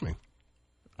excuse me,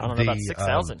 I don't know about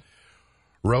 6,000.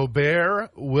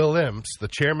 Robert Willems, the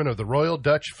chairman of the Royal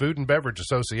Dutch Food and Beverage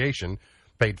Association,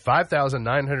 paid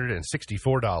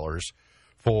 $5,964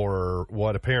 for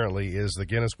what apparently is the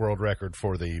Guinness World Record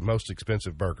for the most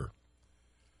expensive burger.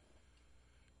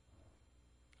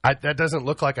 That doesn't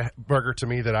look like a burger to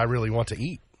me that I really want to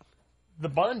eat. The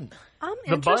bun. I'm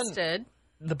interested.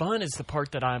 The bun is the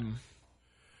part that I'm...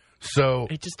 So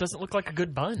it just doesn't look like a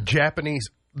good bun. Japanese,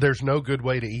 there's no good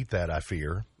way to eat that, I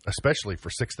fear, especially for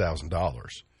 $6,000.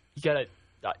 You got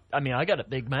I got a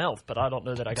big mouth, but I don't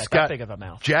know that I got that big of a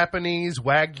mouth. Japanese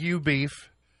Wagyu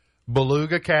beef,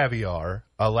 beluga caviar,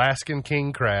 Alaskan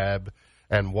king crab,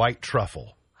 and white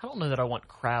truffle. I don't know that I want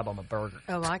crab on a burger.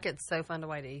 Oh, like it's so fun to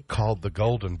wait to eat. Called the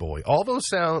Golden Boy. All those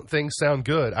things sound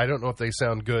good. I don't know if they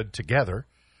sound good together.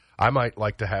 I might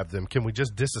like to have them. Can we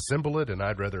just disassemble it? And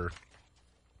I'd rather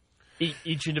eat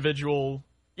each individual.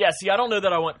 Yeah, see, I don't know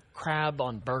that I want crab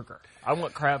on burger. I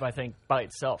want crab, I think, by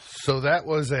itself. So that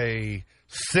was a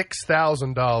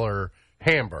 $6,000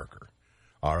 hamburger.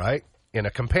 All right. In a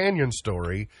companion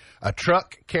story, a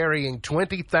truck carrying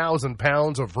 20,000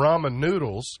 pounds of ramen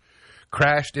noodles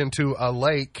crashed into a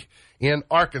lake in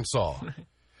Arkansas.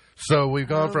 So we've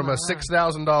gone from a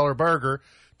 $6,000 burger,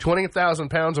 20,000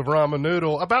 pounds of ramen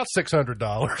noodle, about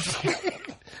 $600.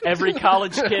 Every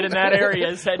college kid in that area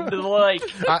is heading to the lake.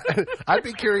 I'd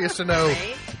be curious to know,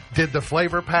 did the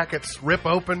flavor packets rip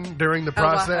open during the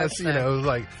process? So. You know,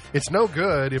 like, it's no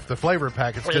good if the flavor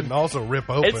packets didn't also rip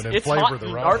open and flavor the ramen. It's hot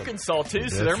in Arkansas, too,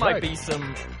 so there might be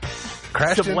some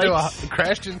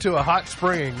crashed into a hot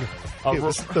spring. It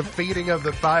was the feeding of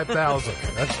the 5,000.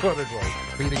 That's what it was.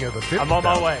 Feeding of the 50,000. I'm on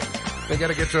my way. They got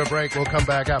to get to a break. We'll come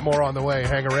back. Got more on the way.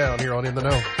 Hang around here on In the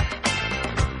Know.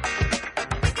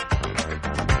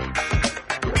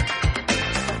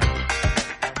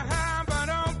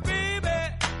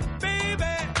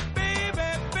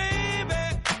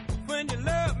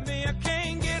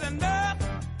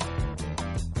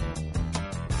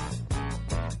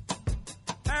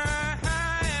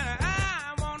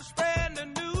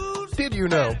 Did you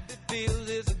know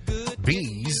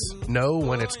bees know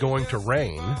when it's going to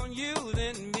rain,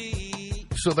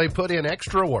 so they put in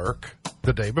extra work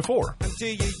the day before? I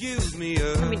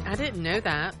mean, I didn't know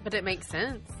that, but it makes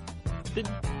sense.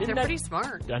 They're pretty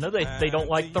smart. I know they don't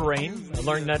like the rain. I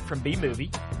learned that from Bee Movie.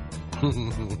 Oh,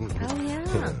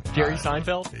 yeah. Jerry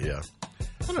Seinfeld? Yeah.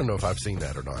 I don't know if I've seen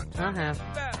that or not. I have.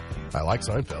 I like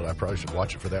Seinfeld. I probably should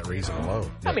watch it for that reason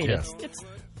alone. I mean, yeah.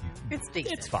 It's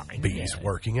decent. It's fine. Bees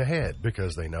working ahead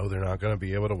because they know they're not going to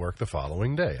be able to work the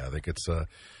following day. I think it's a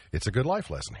good life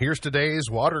lesson. Here's today's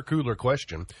water cooler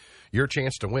question. Your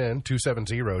chance to win,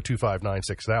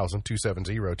 270-259-6000,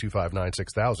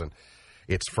 270-259-6000.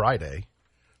 It's Friday,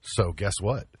 so guess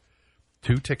what?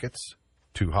 2 tickets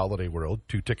to Holiday World,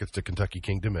 2 tickets to Kentucky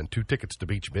Kingdom, and 2 tickets to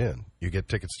Beach Bend. You get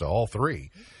tickets to all 3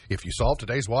 if you solve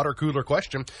today's water cooler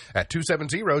question at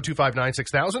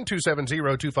 270-259-6000,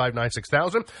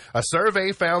 270-259-6000. A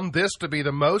survey found this to be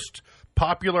the most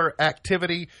popular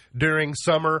activity during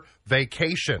summer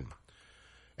vacation.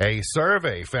 A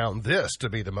survey found this to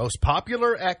be the most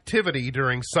popular activity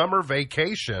during summer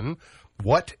vacation.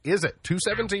 What is it?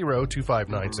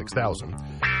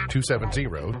 270-259-6000.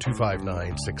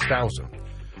 270-259-6000.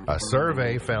 A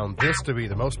survey found this to be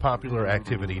the most popular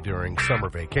activity during summer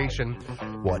vacation.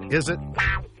 What is it?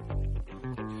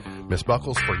 Miss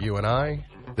Buckles, for you and I,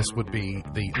 this would be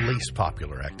the least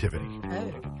popular activity.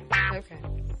 Oh, okay.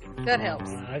 That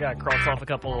helps. I got to cross off a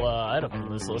couple items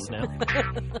on this list now. I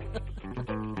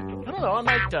don't know. I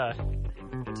might...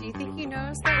 Do you think you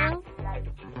noticed that well?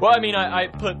 Well, I mean, I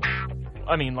put...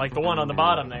 I mean, like the one on the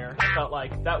bottom there. I felt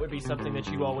like that would be something that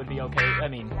you all would be okay. I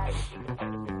mean, I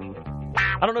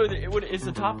don't know. Is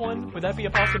the top one? Would that be a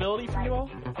possibility for you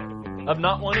all? Of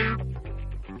not wanting?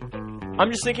 I'm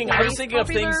just thinking. I was thinking of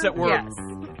things that were. Yes.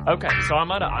 Okay, so I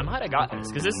might have gotten this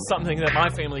because this is something that my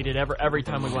family did every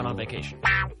time we went on vacation.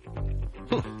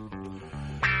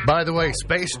 By the way,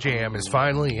 Space Jam is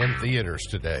finally in theaters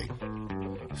today.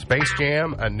 Space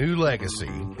Jam: A New Legacy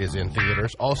is in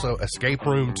theaters. Also, Escape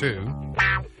Room 2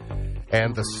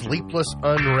 and The Sleepless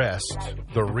Unrest: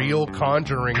 The Real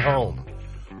Conjuring Home.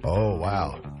 Oh,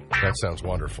 wow. That sounds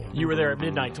wonderful. You were there at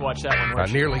midnight to watch that one, I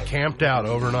weren't you? nearly camped out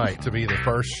overnight to be the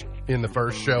first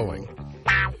showing.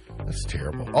 That's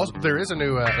terrible. Also, there is a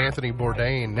new Anthony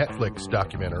Bourdain Netflix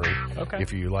documentary. Okay.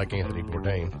 If you like Anthony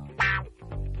Bourdain.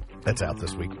 That's out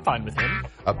this week. Fine with him.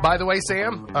 By the way,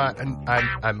 Sam,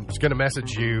 I'm going to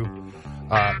message you,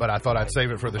 but I thought I'd save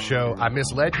it for the show. I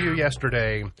misled you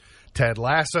yesterday. Ted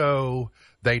Lasso,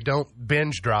 they don't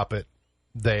binge drop it.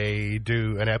 They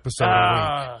do an episode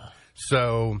a week.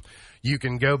 So you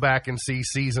can go back and see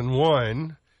season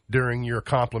 1 during your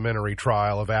complimentary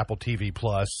trial of Apple TV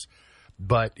Plus.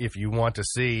 But if you want to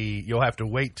see, you'll have to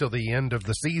wait till the end of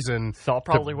the season So I'll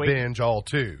probably wait. binge all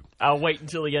 2. I'll wait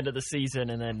until the end of the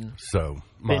season and then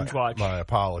binge watch. My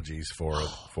apologies for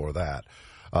that.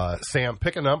 Sam,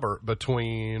 pick a number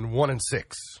between 1 and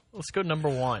 6. Let's go number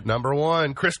 1. Number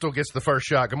 1, Crystal gets the first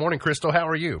shot. Good morning, Crystal. How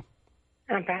are you?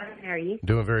 I'm fine. How are you?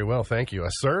 Doing very well, thank you. A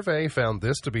survey found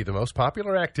this to be the most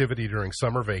popular activity during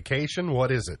summer vacation.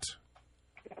 What is it?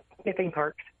 The theme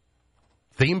parks.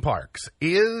 Theme parks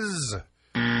is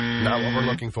not what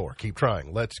we're looking for. Keep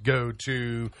trying. Let's go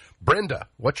to Brenda.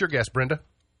 What's your guess, Brenda?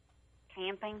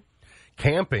 Camping.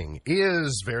 Camping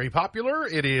is very popular.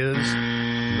 It is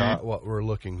not what we're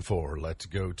looking for. Let's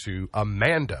go to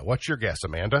Amanda. What's your guess,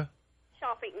 Amanda?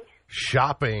 Shopping.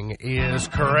 Shopping is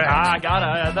correct. I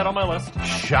had that on my list.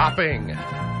 Shopping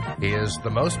is the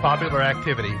most popular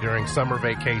activity during summer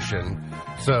vacation.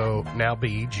 So now,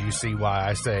 Beej, you see why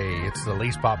I say it's the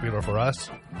least popular for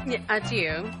us? Yeah, I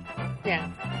do.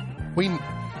 Yeah.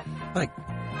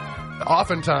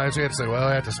 Oftentimes we have to say, well,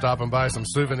 I have to stop and buy some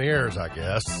souvenirs, I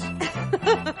guess.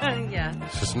 Yeah.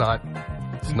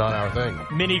 It's not our thing.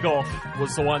 Mini golf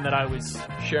was the one that I was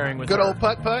sharing with Good her. old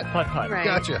putt-putt? Putt-putt. Right.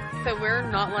 Gotcha. So we're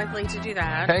not likely to do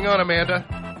that. Hang on,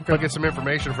 Amanda. Go get some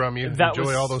information from you.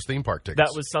 Enjoy all those theme park tickets.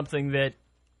 That was something that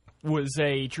was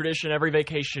a tradition. Every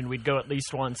vacation, we'd go at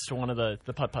least once to one of the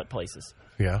putt-putt places.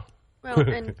 Yeah. Well,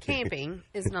 and camping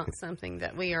is not something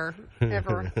that we are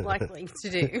ever likely to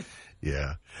do.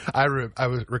 Yeah. I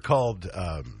was recalled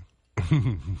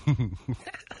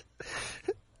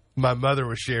my mother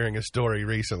was sharing a story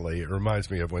recently. It reminds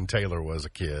me of when Taylor was a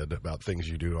kid about things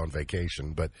you do on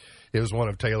vacation. But it was one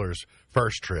of Taylor's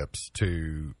first trips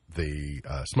to the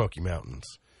Smoky Mountains.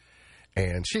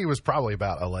 And she was probably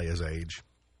about Alea's age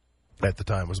at the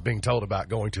time, was being told about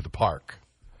going to the park,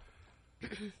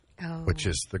 which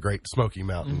is the Great Smoky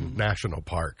Mountain National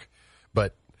Park.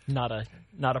 But not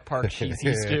a park she's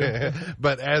used to.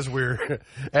 But as we're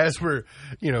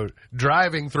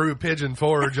driving through Pigeon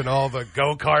Forge and all the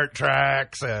go-kart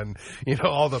tracks and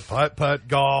all the putt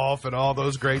golf and all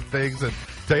those great things, and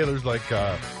Taylor's like,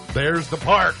 there's the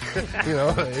park.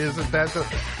 Isn't that the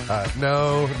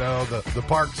no, the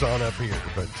park's on up here.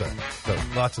 But so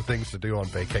lots of things to do on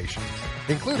vacation,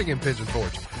 including in Pigeon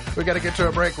Forge. We got to get to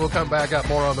a break. We'll come back, got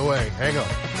more on the way. Hang on.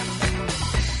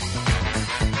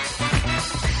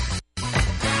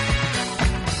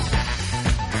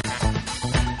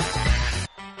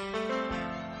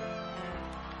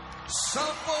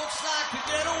 Some folks like to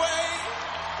get away,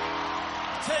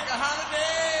 take a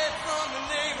holiday from the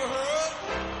neighborhood,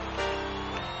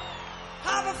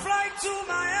 have a flight to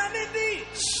Miami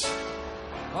Beach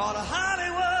or to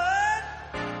Hollywood.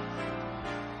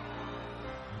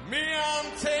 Me, I'm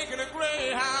taking a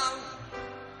Greyhound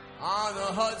on the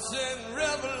Hudson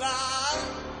River line,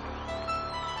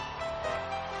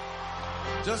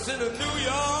 just in a New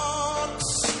York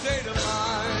state of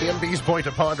mind. MB's point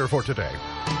to ponder for today.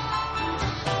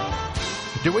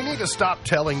 Do we need to stop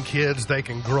telling kids they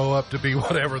can grow up to be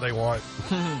whatever they want?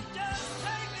 I'm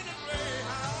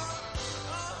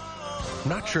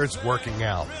not sure it's working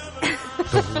out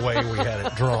the way we had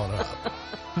it drawn up.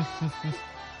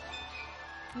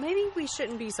 Maybe we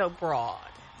shouldn't be so broad.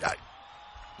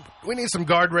 We need some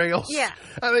guardrails. Yeah.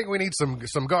 I think we need some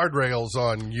guardrails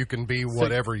on you can be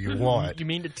whatever you want. You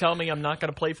mean to tell me I'm not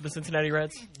going to play for the Cincinnati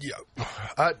Reds?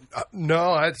 Yeah.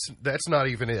 No, that's not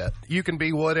even it. You can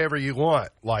be whatever you want,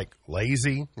 like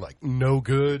lazy, like no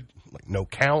good, like no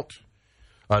count,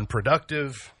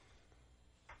 unproductive.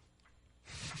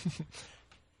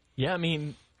 Yeah, I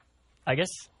mean, I guess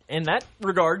in that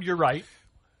regard, you're right.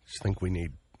 I just think we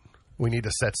need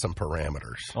to set some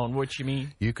parameters. On what you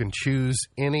mean? You can choose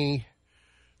any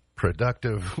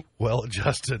productive,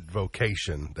 well-adjusted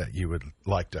vocation that you would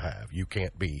like to have. You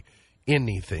can't be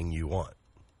anything you want.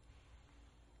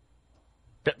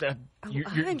 I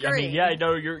agree. I mean, yeah,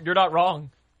 no, you're not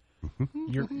wrong.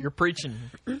 You're preaching.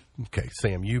 Okay,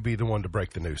 Sam, you be the one to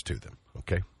break the news to them,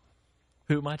 okay?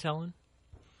 Who am I telling?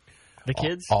 The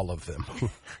kids? All of them.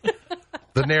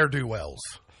 The ne'er-do-wells.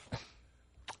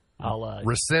 I'll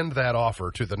rescind that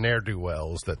offer to the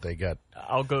ne'er-do-wells that they got.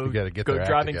 I'll go their act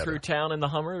driving together. through town in the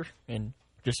Hummer and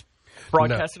just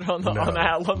broadcast it on the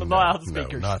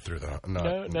loudspeakers. No, not through the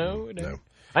no.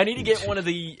 I need to get one of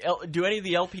the. Do any of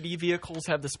the LPD vehicles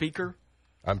have the speaker?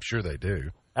 I'm sure they do.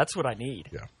 That's what I need.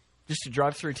 Yeah, just to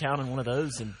drive through town in one of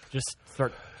those and just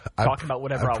start talking about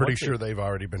whatever I want. I'm pretty sure they've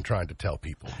already been trying to tell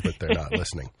people, but they're not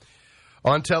listening.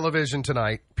 On television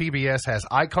tonight, PBS has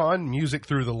Icon, Music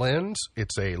Through the Lens.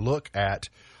 It's a look at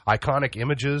iconic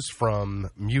images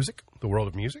from music, the world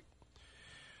of music.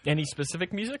 Any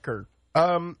specific music? Or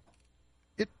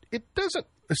It doesn't.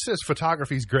 It says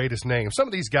photography's greatest name. Some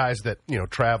of these guys that,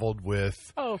 traveled with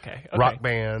rock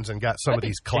bands and got some of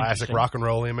these classic rock and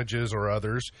roll images or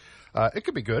others. It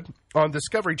could be good. On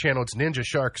Discovery Channel, it's Ninja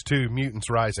Sharks 2,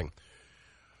 Mutants Rising.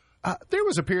 There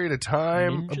was a period of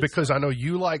time, because I know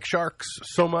you like sharks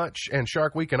so much, and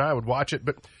Shark Week and I would watch it,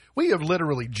 but we have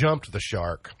literally jumped the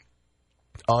shark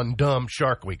on dumb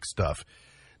Shark Week stuff.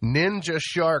 Ninja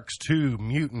Sharks 2,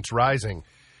 Mutants Rising.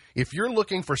 If you're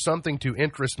looking for something to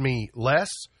interest me less,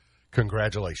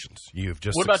 congratulations. You've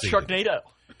just succeeded. What about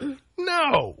Sharknado?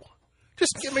 No.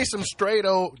 Just give me some straight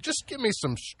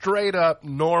up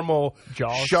normal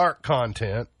Jaws. Shark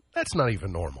content. That's not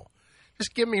even normal.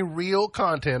 Just give me real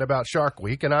content about Shark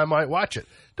Week, and I might watch it.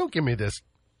 Don't give me this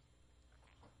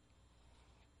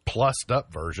plussed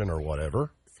up version or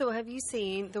whatever. So, have you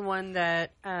seen the one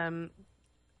that does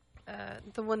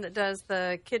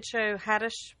the kid show?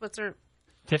 Haddish, what's her?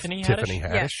 Tiffany Haddish. Tiffany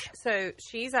Haddish. Yes. So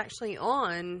she's actually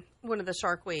on one of the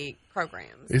Shark Week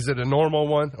programs. Is it a normal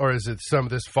one, or is it some of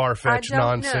this far-fetched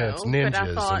nonsense, ninjas but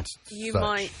I thought and you such?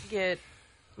 Might get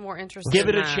more interested. Give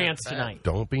it in a that, chance but tonight.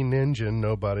 Don't be ninja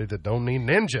nobody that don't need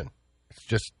ninja.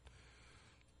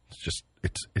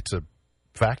 It's a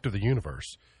fact of the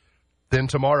universe. Then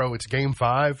tomorrow it's Game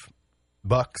 5,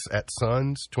 Bucks at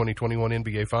Suns, 2021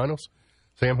 NBA Finals.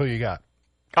 Sam, who you got?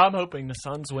 I'm hoping the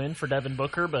Suns win for Devin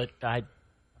Booker, but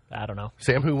I don't know.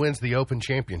 Sam, who wins the Open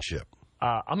Championship?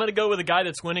 I'm going to go with the guy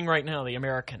that's winning right now, the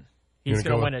American. He's You're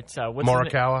going to gonna win go it. with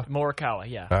Morikawa? Morikawa,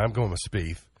 yeah. I'm going with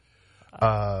Spieth.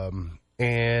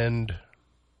 And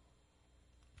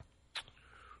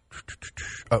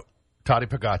Tadej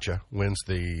Pogacar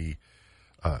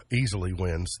easily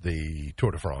wins the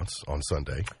Tour de France on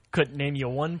Sunday. Couldn't name you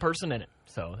one person in it.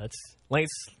 So that's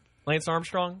Lance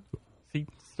Armstrong. Is he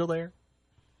still there?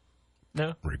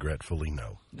 No? Regretfully,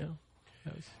 no. No.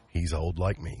 He's old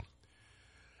like me.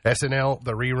 SNL,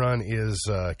 the rerun is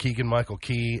Keegan-Michael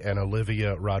Key and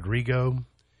Olivia Rodrigo.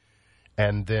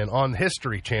 And then on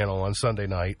History Channel on Sunday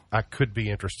night, I could be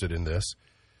interested in this.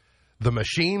 The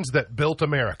Machines That Built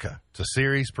America. It's a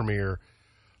series premiere.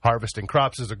 Harvesting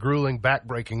crops is a grueling,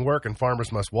 back-breaking work, and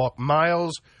farmers must walk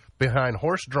miles behind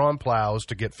horse-drawn plows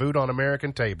to get food on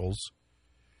American tables.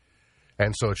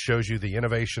 And so it shows you the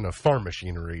innovation of farm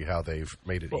machinery, how they've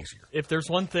made it easier. If there's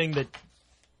one thing that,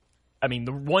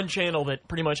 the one channel that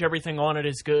pretty much everything on it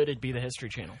is good, it'd be the History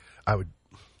Channel. I would,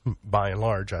 by and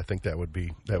large, I think that would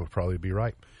probably be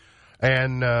right.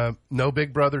 And no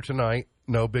Big Brother tonight,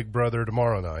 no Big Brother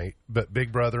tomorrow night, but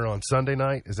Big Brother on Sunday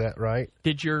night. Is that right?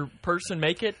 Did your person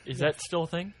make it? Is that still a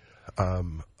thing?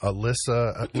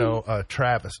 Alyssa,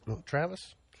 Travis.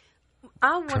 Travis?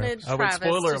 I wanted Oh, wait, Travis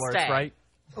spoiler to alerts, stay. right?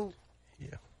 Oh,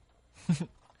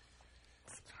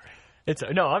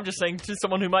 I'm just saying to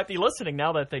someone who might be listening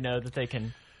now that they know that they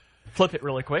can flip it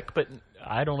really quick, but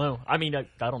I don't know. I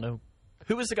don't know.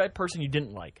 Who was the person you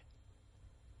didn't like?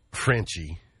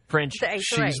 Frenchie. French. the HOH.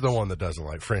 She's the one that doesn't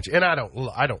like Frenchie. And I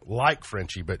don't like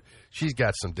Frenchie, but she's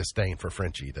got some disdain for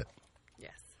Frenchie that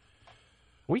Yes.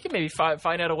 We can maybe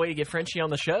find out a way to get Frenchie on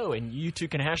the show, and you two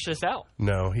can hash this out.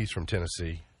 No, he's from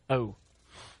Tennessee. Oh.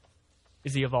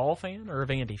 Is he a Vol fan or a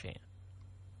Vandy fan?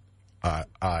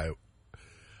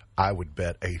 I would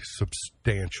bet a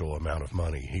substantial amount of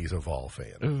money he's a Vol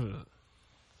fan.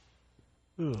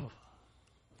 Ugh.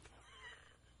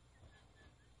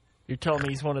 You're telling me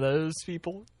he's one of those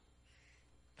people?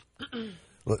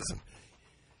 Listen,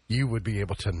 you would be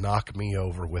able to knock me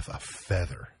over with a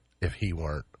feather if he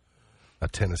weren't a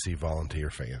Tennessee Volunteer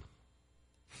fan.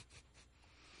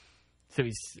 So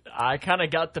I kind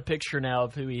of got the picture now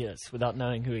of who he is without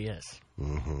knowing who he is.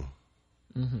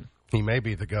 He may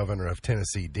be the governor of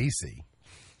Tennessee, D.C.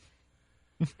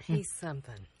 He's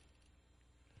something.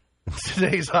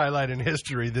 Today's highlight in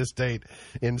history, this date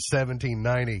in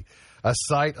 1790, a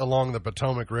site along the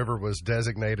Potomac River was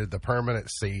designated the permanent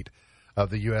seat of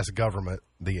the U.S. government.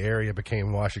 The area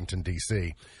became Washington,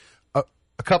 D.C.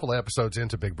 A couple of episodes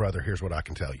into Big Brother, here's what I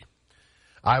can tell you.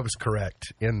 I was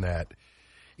correct in that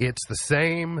it's the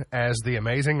same as The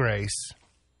Amazing Race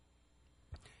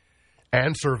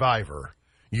and Survivor.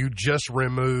 You just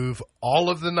remove all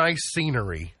of the nice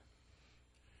scenery.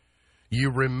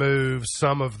 You remove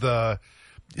some of the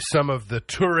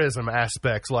tourism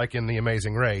aspects, like in The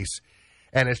Amazing Race,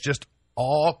 and it's just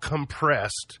all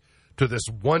compressed to this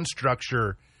one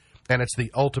structure, and it's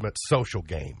the ultimate social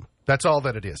game. That's all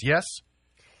that it is. Yes?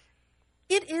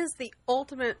 It is the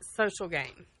ultimate social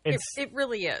game. It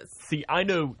really is. See, I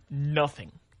know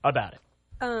nothing about it.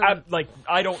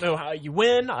 I don't know how you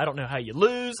win. I don't know how you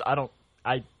lose. I know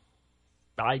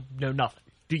nothing.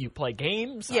 Do you play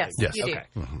games? Yes, Yes. you do. Okay.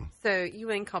 So you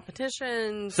win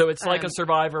competitions. So it's like a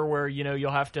Survivor where,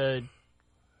 you'll have to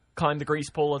climb the grease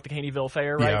pole at the Caneyville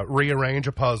Fair, right? Yeah, rearrange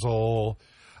a puzzle,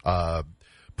 roll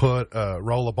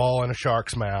a ball in a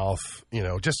shark's mouth,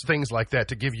 just things like that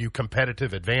to give you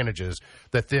competitive advantages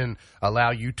that then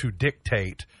allow you to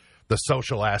dictate the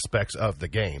social aspects of the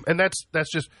game. And that's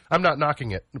just, I'm not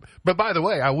knocking it. But by the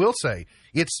way, I will say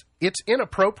it's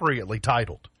inappropriately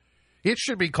titled. It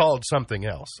should be called something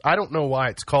else. I don't know why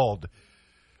it's called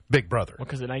Big Brother. Well,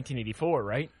 because of 1984,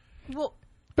 right? Well,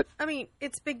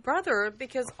 it's Big Brother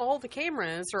because all the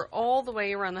cameras are all the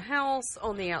way around the house,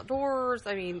 on the outdoors.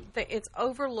 It's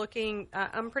overlooking.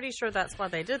 I'm pretty sure that's why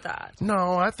they did that.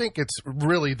 No, I think it's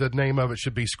really, the name of it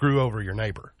should be Screw Over Your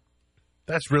Neighbor.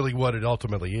 That's really what it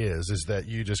ultimately is that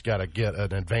you just got to get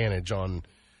an advantage on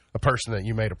a person that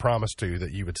you made a promise to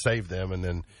that you would save them, and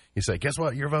then you say, guess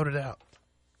what? You're voted out.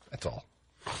 That's all.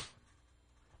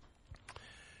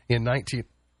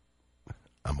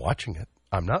 I'm watching it.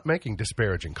 I'm not making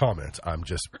disparaging comments. I'm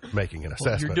just making an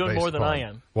assessment. You're doing based more than upon I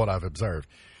am. What I've observed.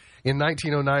 In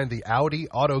 1909, the Audi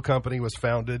Auto Company was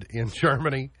founded in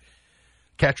Germany.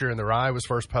 Catcher in the Rye was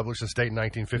first published this date in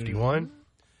 1951. Mm-hmm.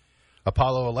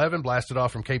 Apollo 11 blasted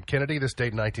off from Cape Kennedy this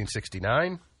date in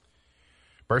 1969.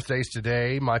 Birthdays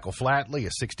today, Michael Flatley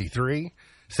is 63.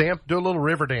 Sam, do a little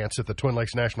river dance at the Twin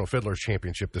Lakes National Fiddlers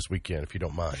Championship this weekend, if you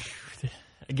don't mind.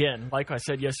 Again, like I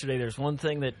said yesterday, there's one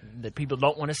thing that people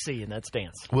don't want to see, and that's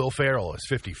dance. Will Ferrell is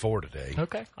 54 today.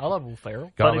 Okay. I love Will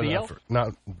Ferrell. Gone Buddy but the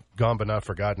Elf. not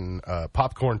forgotten.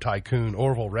 Popcorn tycoon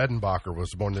Orville Redenbacher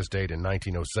was born this date in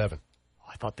 1907.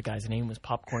 I thought the guy's name was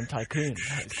Popcorn Tycoon.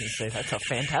 I was going to say, that's a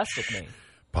fantastic name.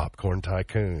 Popcorn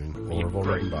tycoon Orville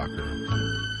Redenbacher.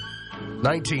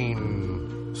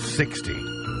 1960.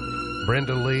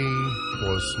 Brenda Lee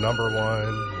was number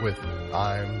one with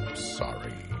I'm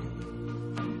Sorry.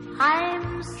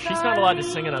 I'm sorry. She's not allowed to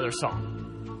sing another song.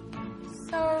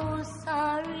 So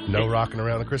sorry. No rocking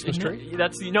around the Christmas tree?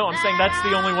 I'm saying that's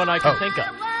the only one I can think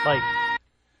of. Like,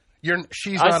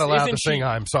 She's not allowed to isn't sing she-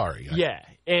 I'm Sorry. yeah,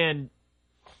 and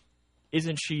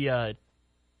isn't she?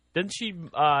 Didn't she?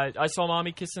 I saw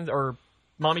Mommy's kissing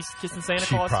Santa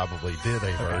She Claus. probably did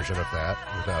a version of that,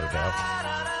 without a doubt.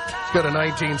 Let's go to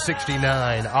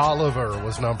 1969. Oliver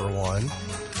was number one.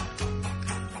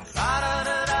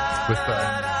 With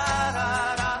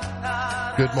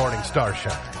Good Morning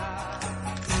Starshine.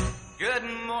 Good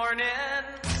morning,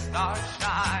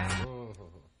 starshine.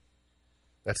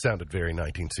 That sounded very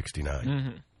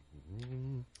 1969.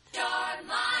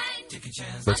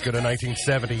 Let's go to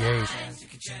 1978.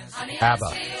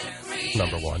 ABBA,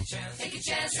 number one.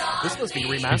 This must be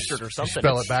remastered or something. You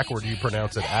spell it backward, you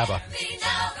pronounce it ABBA.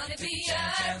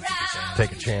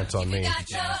 Take a chance on me.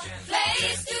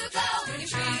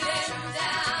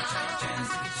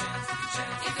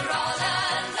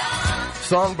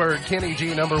 Songbird, Kenny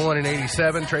G, number one in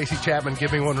 87. Tracy Chapman,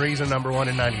 Give Me One Reason, number one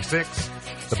in 96.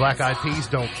 The Black Eyed Peas,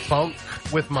 Don't Funk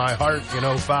With My Heart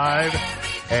in 05.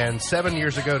 And 7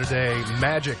 years ago today,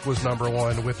 Magic was number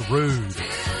one with Rude.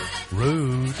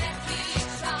 Rude.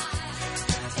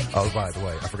 Oh, by the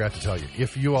way, I forgot to tell you,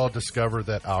 if you all discover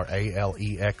that our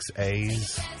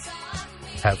ALEXAs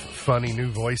have funny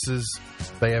new voices,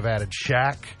 they have added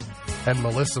Shaq and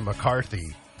Melissa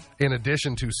McCarthy in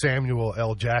addition to Samuel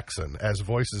L. Jackson as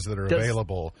voices that are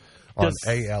available on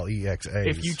ALEXAs.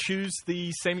 If you choose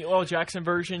the Samuel L. Jackson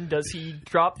version, does he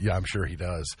drop? Yeah, I'm sure he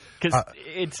does. Because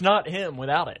it's not him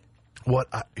without it.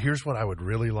 Here's what I would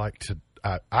really like to...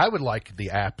 I would like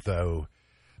the app, though,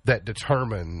 that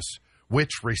determines which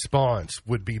response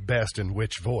would be best in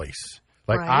which voice.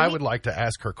 Like, Right. I would like to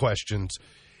ask her questions,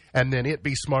 and then it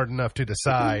be smart enough to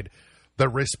decide the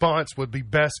response would be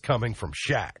best coming from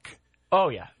Shaq. Oh,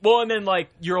 yeah. Well, and then, like,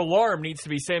 your alarm needs to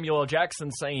be Samuel L.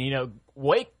 Jackson saying,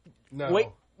 wake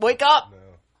up. No.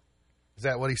 Is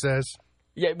that what he says?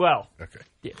 Yeah, well, Okay.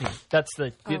 yeah, that's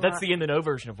the in the no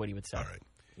version of what he would say. All right.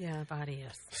 Yeah, that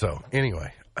is. So,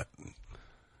 anyway,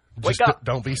 Wake just up.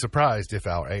 don't be surprised if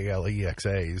our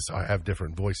ALEXAs have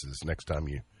different voices next time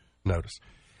you notice.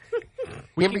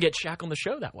 We can get Shaq on the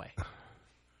show that way.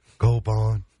 Go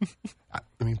Bon. I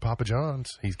mean, Papa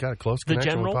John's. He's got a close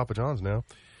connection General? with Papa John's now.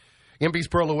 MB's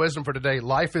Pearl of Wisdom for today.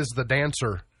 Life is the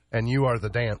dancer, and you are the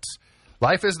dance.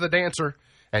 Life is the dancer,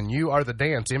 and you are the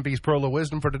dance. MB's Pearl of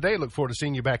Wisdom for today. Look forward to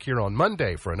seeing you back here on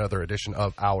Monday for another edition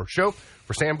of our show.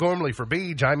 For Sam Gormley, for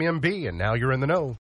Beej, I'm MB, and now you're in the know.